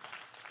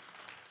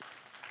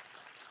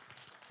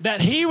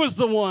 That he was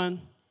the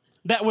one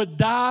that would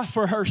die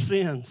for her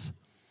sins.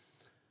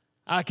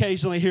 I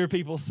occasionally hear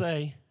people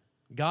say,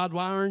 God,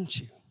 why aren't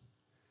you?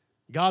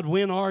 God,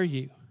 when are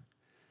you?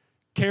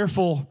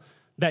 Careful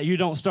that you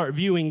don't start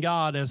viewing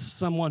God as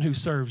someone who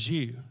serves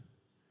you.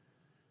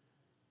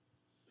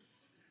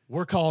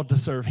 We're called to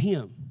serve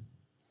him.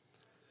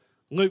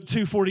 Luke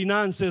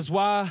 2:49 says,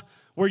 why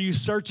were you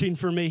searching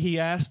for me, he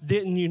asked.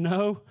 Didn't you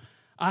know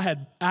I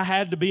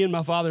had to be in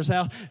my Father's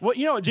house? Well,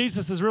 you know what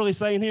Jesus is really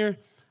saying here?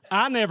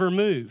 I never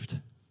moved.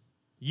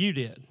 You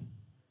did.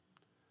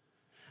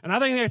 And I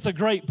think that's a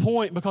great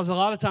point because a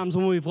lot of times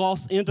when we've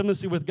lost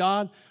intimacy with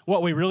God,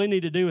 what we really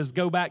need to do is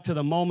go back to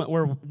the moment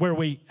where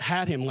we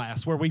had him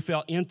last, where we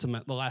felt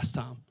intimate the last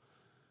time.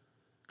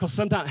 Because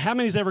sometimes, how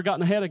many's ever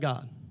gotten ahead of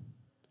God?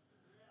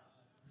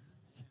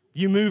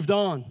 You moved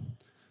on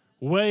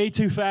way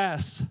too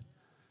fast.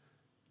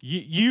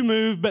 You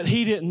moved, but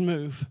he didn't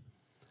move.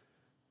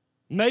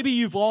 Maybe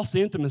you've lost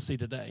intimacy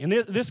today. And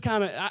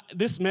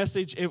this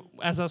message,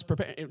 as I was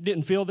preparing, it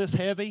didn't feel this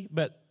heavy,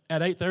 but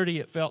at 8:30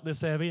 it felt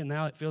this heavy, and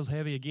now it feels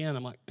heavy again.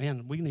 I'm like,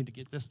 man, we need to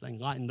get this thing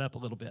lightened up a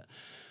little bit.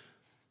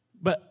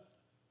 But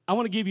I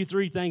want to give you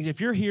 3 things. If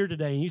you're here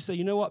today and you say,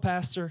 you know what,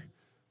 Pastor,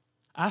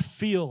 I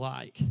feel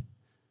like,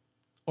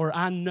 or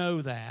I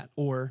know that,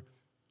 or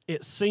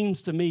it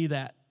seems to me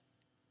that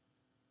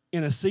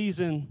in a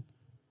season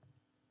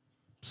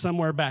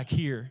somewhere back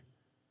here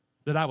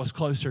that I was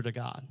closer to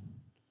God.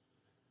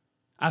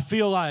 I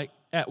feel like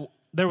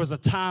there was a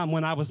time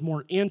when I was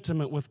more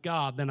intimate with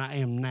God than I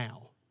am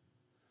now.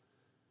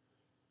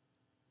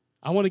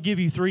 I want to give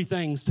you 3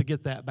 things to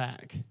get that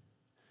back.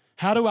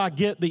 How do I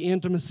get the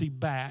intimacy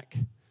back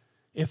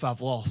if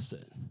I've lost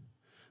it?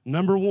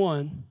 Number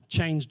 1,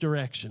 change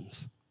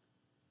directions.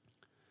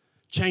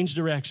 Change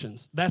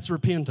directions. That's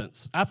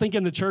repentance. I think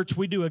in the church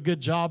we do a good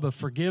job of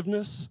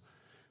forgiveness,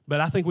 but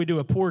I think we do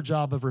a poor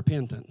job of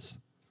repentance.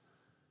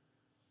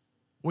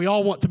 We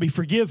all want to be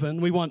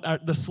forgiven. We want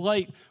the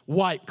slate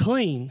wiped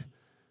clean,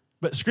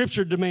 but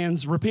Scripture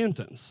demands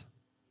repentance.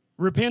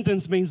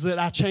 Repentance means that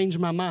I change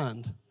my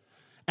mind,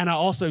 and I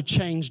also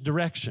change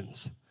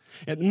directions.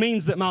 It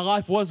means that my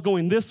life was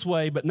going this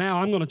way, but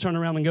now I'm going to turn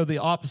around and go the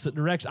opposite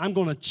direction. I'm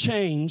going to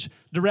change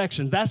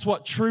direction. That's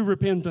what true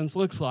repentance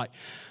looks like.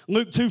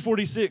 Luke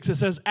 2:46, it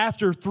says,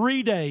 after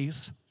 3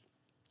 days,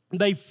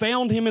 they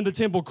found him in the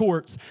temple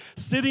courts,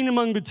 sitting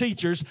among the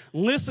teachers,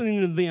 listening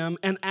to them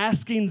and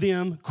asking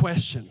them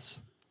questions.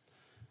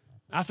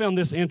 I found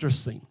this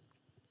interesting.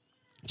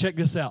 Check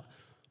this out.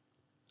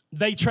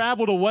 They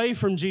traveled away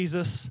from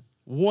Jesus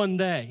one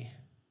day,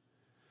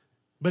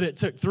 but it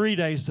took 3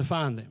 days to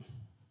find him.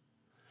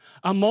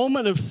 A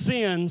moment of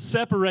sin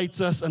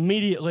separates us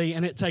immediately,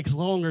 and it takes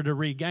longer to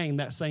regain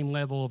that same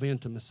level of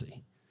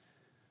intimacy.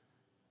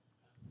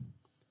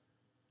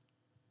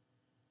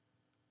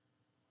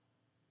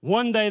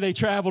 One day they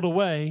traveled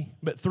away,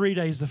 but 3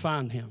 days to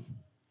find him.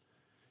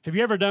 Have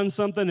you ever done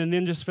something and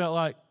then just felt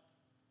like,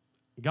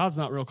 God's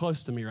not real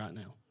close to me right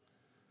now?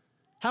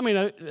 How many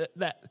know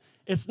that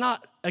it's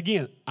not,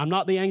 again, I'm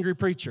not the angry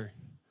preacher.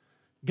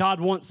 God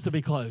wants to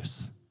be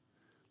close.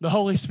 The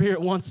Holy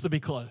Spirit wants to be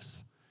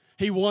close.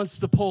 He wants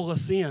to pull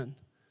us in.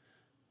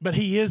 But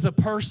he is a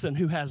person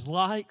who has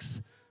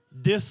likes,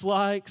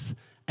 dislikes,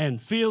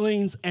 and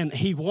feelings, and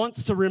he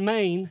wants to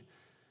remain,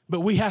 but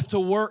we have to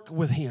work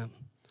with him.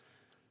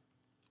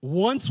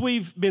 Once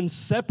we've been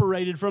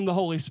separated from the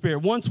Holy Spirit,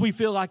 once we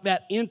feel like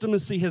that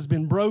intimacy has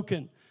been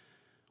broken,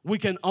 we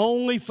can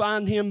only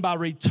find him by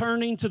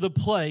returning to the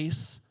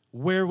place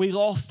where we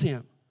lost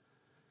him.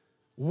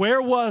 Where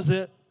was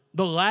it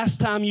the last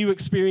time you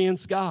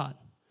experienced God?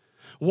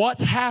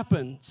 What's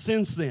happened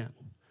since then?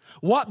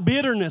 What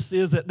bitterness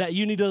is it that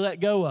you need to let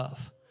go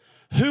of?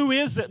 Who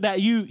is it that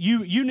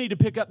you need to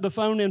pick up the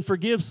phone and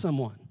forgive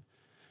someone?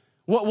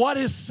 What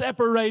is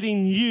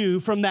separating you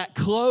from that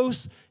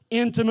close,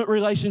 intimate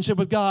relationship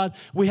with God?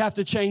 We have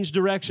to change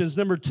directions.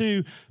 Number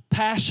 2,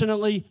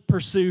 passionately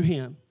pursue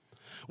him.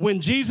 When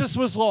Jesus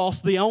was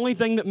lost, the only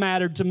thing that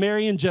mattered to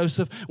Mary and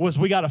Joseph was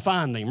we got to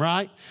find him,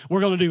 right? We're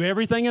going to do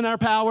everything in our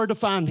power to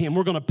find him.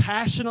 We're going to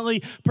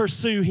passionately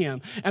pursue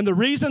him. And the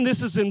reason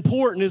this is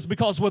important is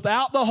because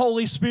without the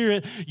Holy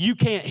Spirit, you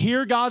can't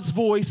hear God's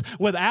voice.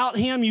 Without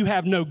him, you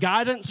have no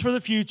guidance for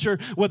the future.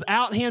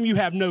 Without him, you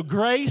have no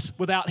grace.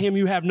 Without him,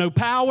 you have no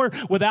power.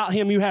 Without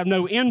him, you have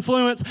no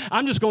influence.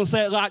 I'm just going to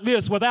say it like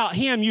this. Without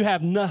him, you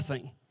have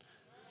nothing.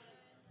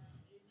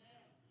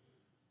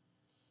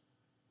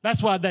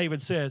 That's why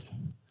David said,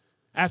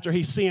 after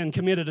he sinned,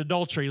 committed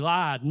adultery,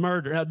 lied,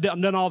 murdered,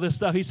 done all this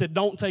stuff, he said,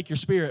 don't take your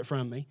spirit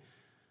from me.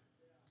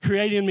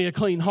 Create in me a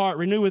clean heart,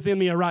 renew within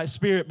me a right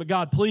spirit, but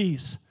God,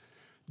 please,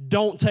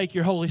 don't take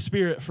your Holy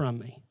Spirit from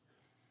me,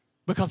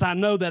 because I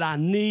know that I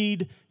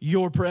need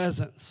your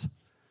presence.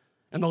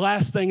 And the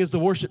last thing is the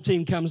worship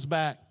team comes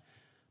back.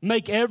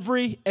 Make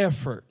every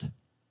effort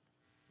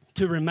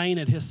to remain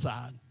at his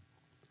side.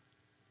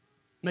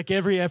 Make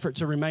every effort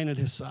to remain at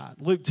his side.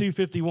 Luke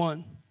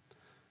 2:51.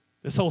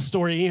 This whole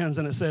story ends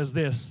and it says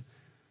this,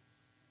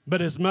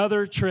 but his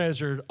mother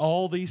treasured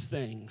all these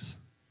things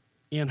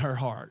in her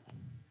heart.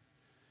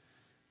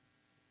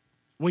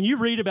 When you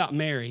read about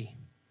Mary,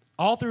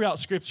 all throughout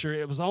Scripture,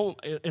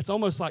 it's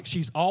almost like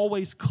she's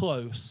always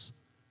close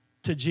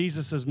to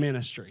Jesus'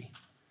 ministry.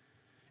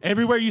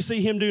 Everywhere you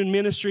see him doing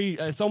ministry,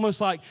 it's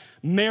almost like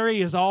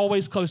Mary is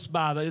always close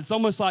by. It's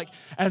almost like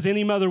as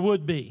any mother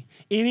would be.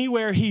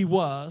 Anywhere he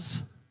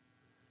was,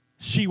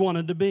 she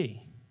wanted to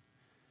be.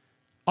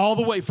 All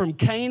the way from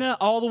Cana,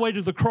 all the way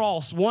to the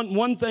cross.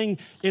 One thing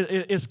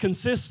is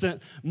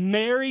consistent.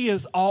 Mary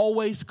is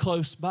always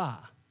close by.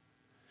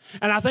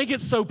 And I think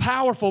it's so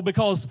powerful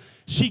because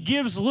she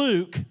gives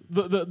Luke,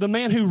 the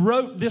man who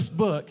wrote this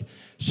book,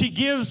 she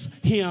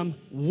gives him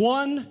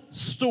one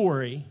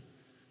story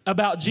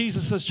about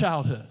Jesus'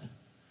 childhood.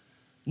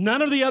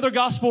 None of the other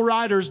gospel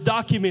writers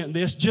document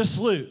this,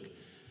 just Luke.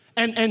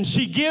 And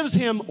she gives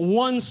him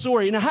one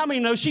story. Now, how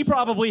many know she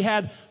probably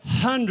had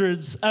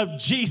hundreds of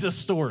Jesus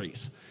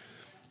stories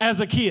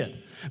as a kid?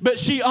 But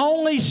she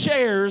only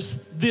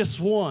shares this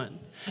one.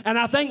 And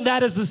I think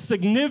that is a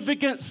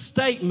significant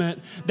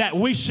statement that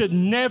we should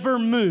never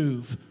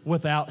move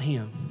without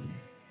him.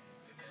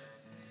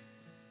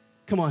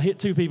 Come on, hit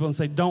 2 people and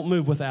say, don't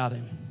move without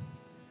him.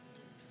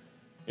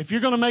 If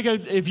you're going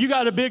to if you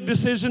got a big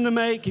decision to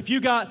make, if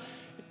you got,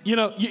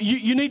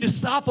 you need to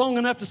stop long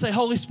enough to say,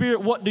 Holy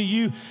Spirit, what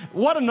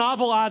a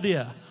novel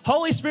idea.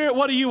 Holy Spirit,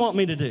 what do you want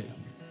me to do?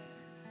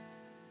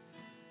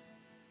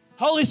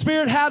 Holy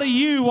Spirit, how do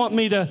you want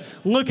me to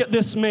look at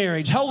this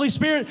marriage? Holy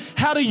Spirit,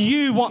 how do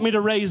you want me to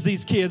raise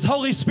these kids?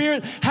 Holy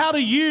Spirit, how do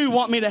you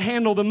want me to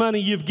handle the money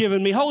you've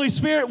given me? Holy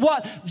Spirit,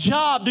 what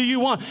job do you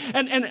want?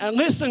 And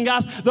listen,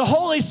 guys, the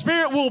Holy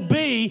Spirit will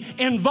be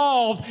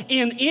involved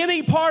in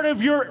any part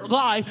of your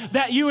life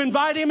that you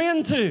invite him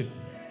into.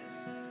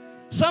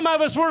 Some of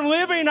us, we're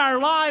living our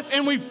life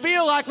and we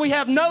feel like we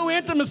have no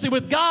intimacy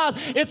with God.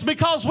 It's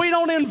because we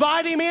don't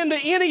invite him into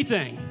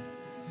anything.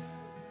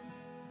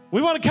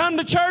 We want to come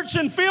to church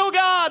and feel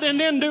God and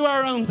then do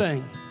our own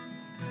thing.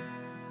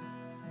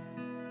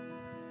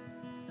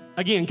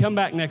 Again, come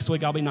back next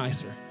week. I'll be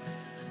nicer.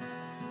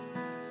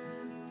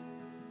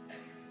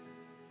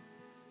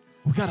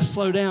 We've got to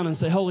slow down and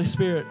say, Holy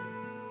Spirit,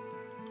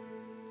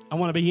 I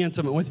want to be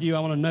intimate with you.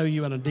 I want to know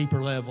you on a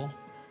deeper level.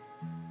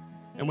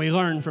 And we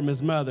learn from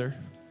his mother,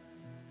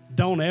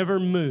 don't ever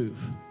move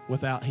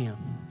without him.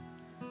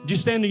 Would you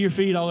stand to your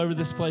feet all over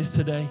this place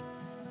today?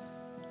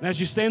 And as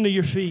you stand to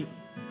your feet,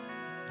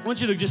 I want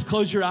you to just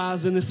close your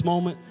eyes in this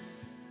moment.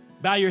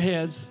 Bow your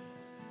heads.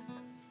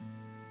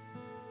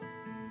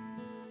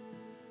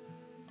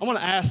 I want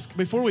to ask,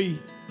 before we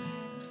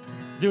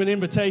do an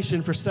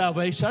invitation for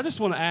salvation, I just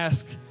want to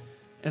ask,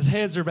 as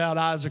heads are bowed,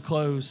 eyes are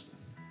closed,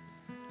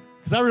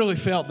 Because I really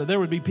felt that there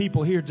would be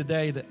people here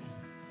today that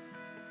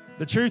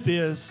the truth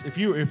is, if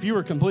you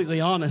were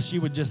completely honest,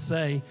 you would just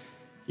say,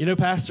 you know,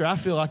 Pastor, I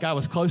feel like I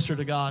was closer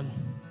to God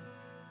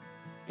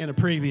in a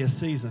previous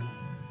season.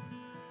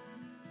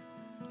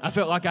 I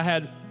felt like I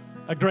had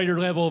a greater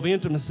level of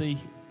intimacy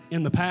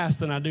in the past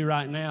than I do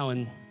right now.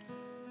 And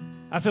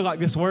I feel like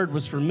this word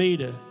was for me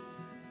to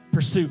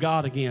pursue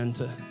God again,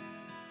 to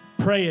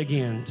pray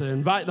again, to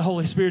invite the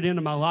Holy Spirit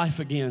into my life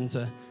again,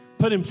 to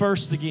put him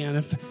first again.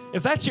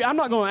 If that's you, I'm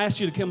not going to ask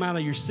you to come out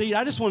of your seat.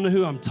 I just want to know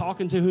who I'm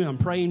talking to, who I'm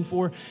praying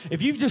for.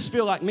 If you just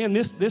feel like, man,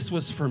 this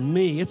was for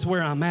me, it's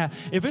where I'm at.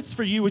 If it's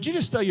for you, would you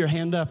just throw your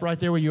hand up right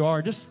there where you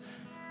are?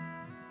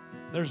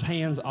 There's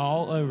hands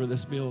all over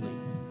this building.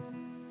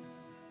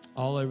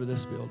 All over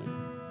this building.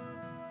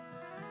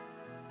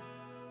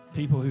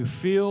 People who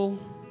feel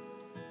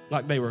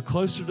like they were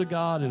closer to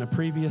God in a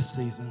previous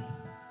season.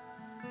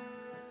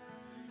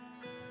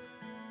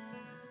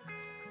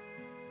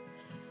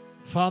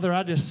 Father,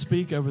 I just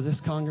speak over this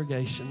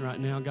congregation right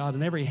now, God,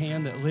 and every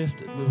hand that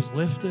was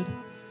lifted.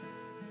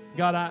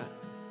 God, I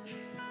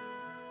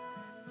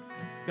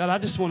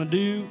just want to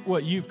do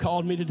what you've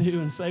called me to do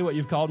and say what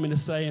you've called me to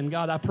say. And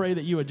God, I pray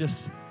that you would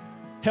just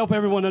help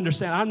everyone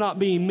understand. I'm not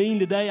being mean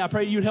today. I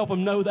pray you'd help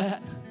them know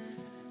that.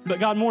 But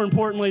God, more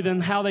importantly than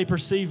how they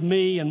perceive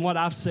me and what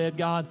I've said,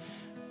 God,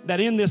 that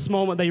in this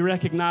moment they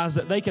recognize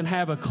that they can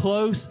have a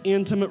close,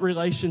 intimate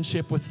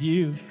relationship with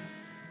you.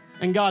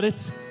 And God,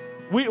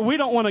 we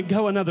don't want to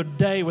go another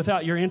day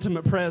without your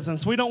intimate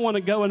presence. We don't want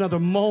to go another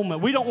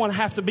moment. We don't want to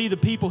have to be the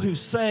people who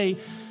say,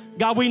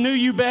 God, we knew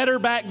you better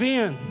back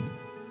then.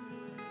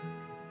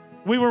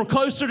 We were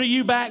closer to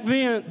you back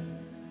then.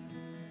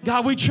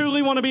 God, we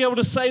truly want to be able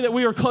to say that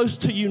we are close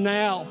to you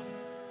now,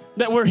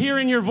 that we're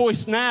hearing your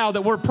voice now,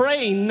 that we're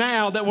praying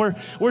now, that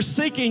we're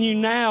seeking you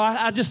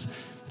now.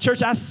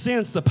 Church, I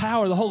sense the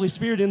power of the Holy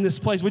Spirit in this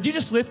place. Would you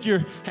just lift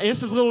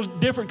this is a little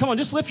different. Come on,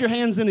 just lift your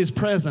hands in his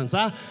presence.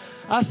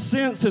 I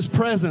sense his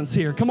presence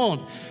here. Come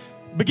on,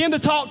 begin to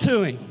talk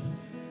to him.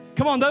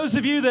 Come on, those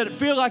of you that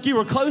feel like you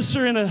were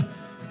closer in a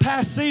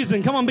past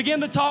season, come on,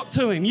 begin to talk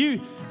to him.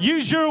 You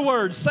use your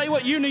words. Say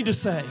what you need to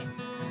say.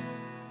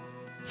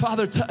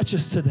 Father, touch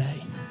us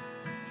today.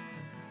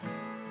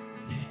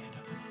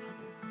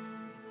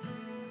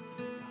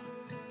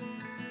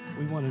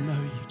 We want to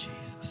know you,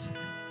 Jesus.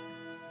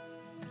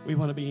 We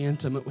want to be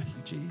intimate with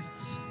you,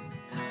 Jesus.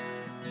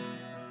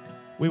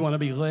 We want to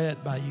be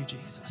led by you,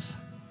 Jesus.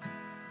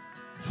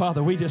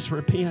 Father, we just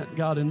repent,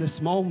 God, in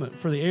this moment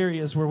for the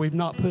areas where we've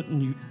not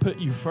put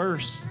you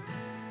first.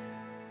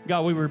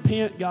 God, we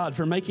repent, God,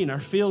 for making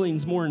our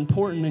feelings more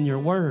important than your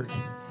word.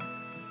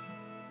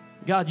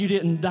 God, you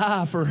didn't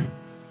die for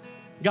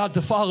God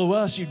to follow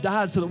us. You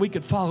died so that we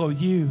could follow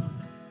you.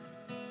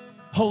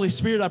 Holy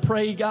Spirit, I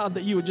pray, God,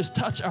 that you would just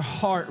touch our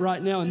heart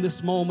right now in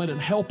this moment and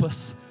help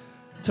us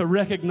to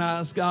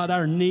recognize, God,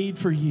 our need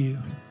for you.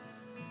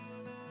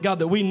 God,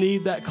 that we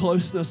need that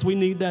closeness. We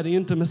need that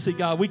intimacy,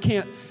 God. We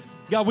can't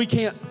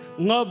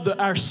love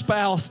our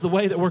spouse the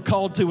way that we're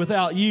called to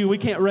without you. We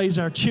can't raise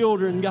our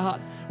children,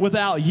 God,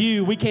 without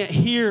you. We can't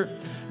hear,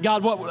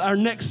 God, what our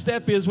next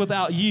step is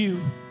without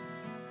you.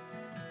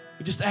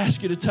 We just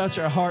ask you to touch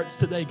our hearts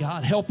today,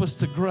 God. Help us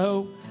to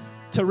grow,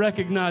 to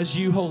recognize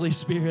you, Holy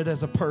Spirit,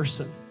 as a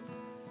person.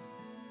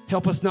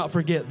 Help us not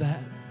forget that.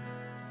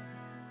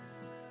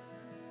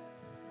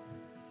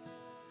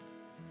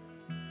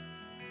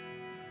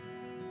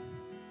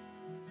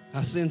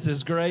 I sense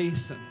his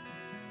grace and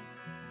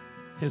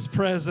his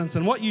presence.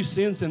 And what you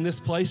sense in this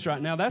place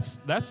right now, that's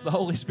the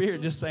Holy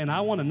Spirit just saying,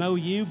 I want to know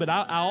you, but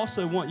I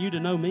also want you to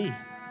know me.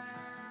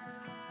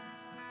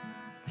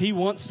 He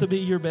wants to be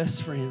your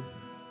best friend.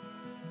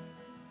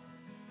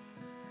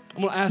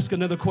 I'm going to ask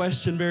another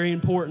question, very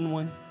important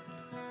one.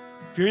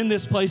 If you're in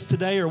this place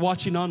today or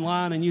watching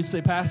online and you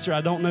say, Pastor, I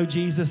don't know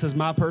Jesus as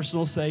my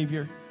personal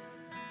Savior.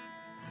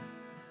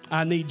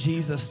 I need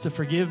Jesus to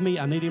forgive me.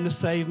 I need him to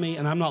save me,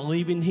 and I'm not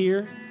leaving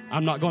here.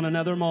 I'm not going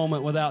another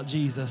moment without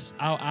Jesus.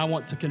 I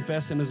want to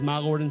confess him as my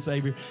Lord and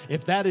Savior.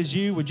 If that is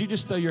you, would you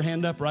just throw your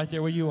hand up right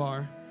there where you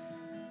are?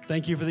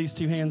 Thank you for these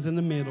two hands in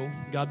the middle.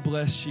 God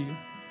bless you.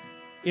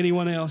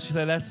 Anyone else? You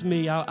say, that's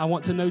me. I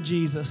want to know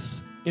Jesus.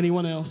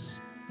 Anyone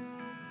else?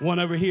 One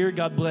over here.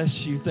 God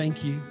bless you.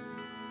 Thank you.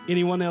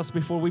 Anyone else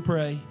before we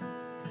pray?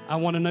 I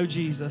want to know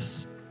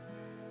Jesus.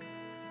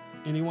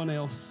 Anyone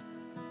else?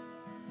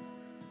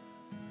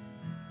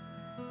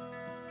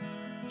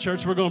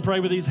 Church, we're going to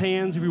pray with these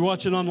hands. If you're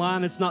watching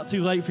online, it's not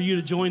too late for you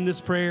to join this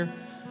prayer.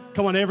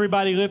 Come on,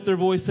 everybody lift their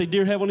voice. Say,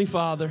 Dear Heavenly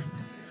Father,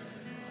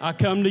 I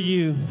come to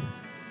you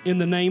in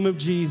the name of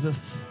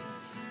Jesus.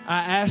 I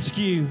ask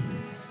you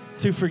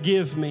to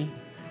forgive me,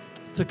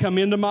 to come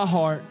into my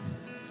heart,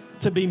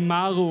 to be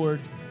my Lord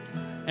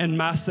and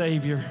my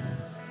Savior.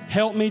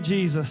 Help me,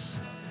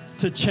 Jesus,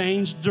 to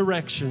change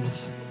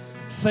directions.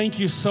 Thank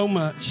you so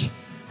much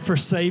for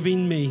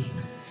saving me.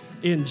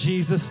 In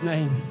Jesus'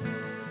 name,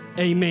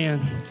 amen.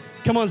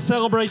 Come on,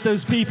 celebrate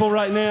those people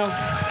right now.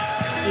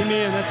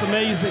 Amen. That's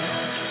amazing.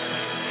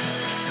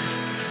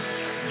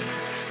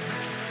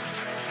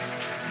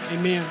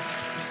 Amen.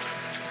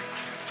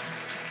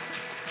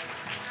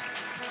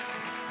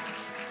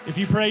 If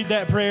you prayed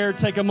that prayer,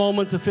 take a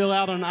moment to fill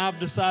out an I've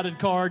decided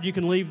card. You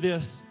can leave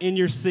this in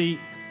your seat.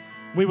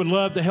 We would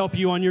love to help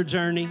you on your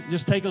journey.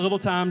 Just take a little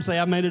time, say,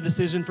 I made a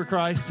decision for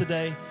Christ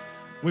today.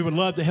 We would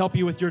love to help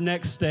you with your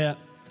next step.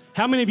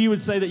 How many of you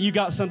would say that you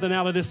got something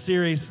out of this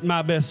series,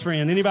 My Best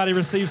Friend? Anybody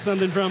receive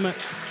something from it?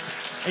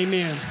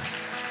 Amen.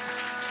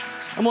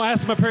 I'm going to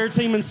ask my prayer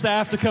team and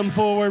staff to come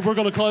forward. We're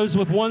going to close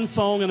with one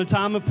song and a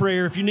time of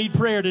prayer. If you need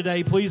prayer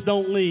today, please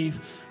don't leave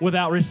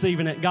without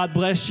receiving it. God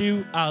bless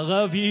you. I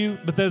love you.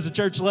 Bethesda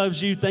Church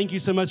loves you. Thank you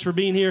so much for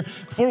being here.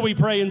 Before we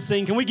pray and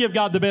sing, can we give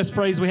God the best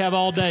praise we have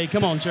all day?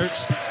 Come on, church.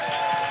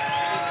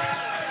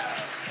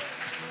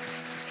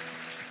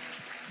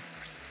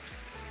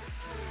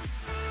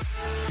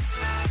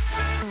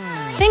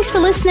 Thanks for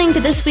listening to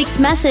this week's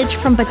message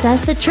from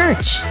Bethesda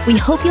Church. We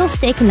hope you'll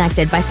stay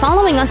connected by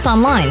following us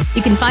online.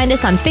 You can find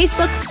us on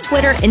Facebook,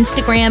 Twitter,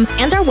 Instagram,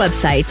 and our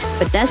website,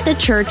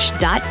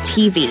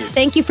 BethesdaChurch.tv.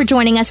 Thank you for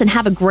joining us and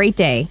have a great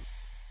day.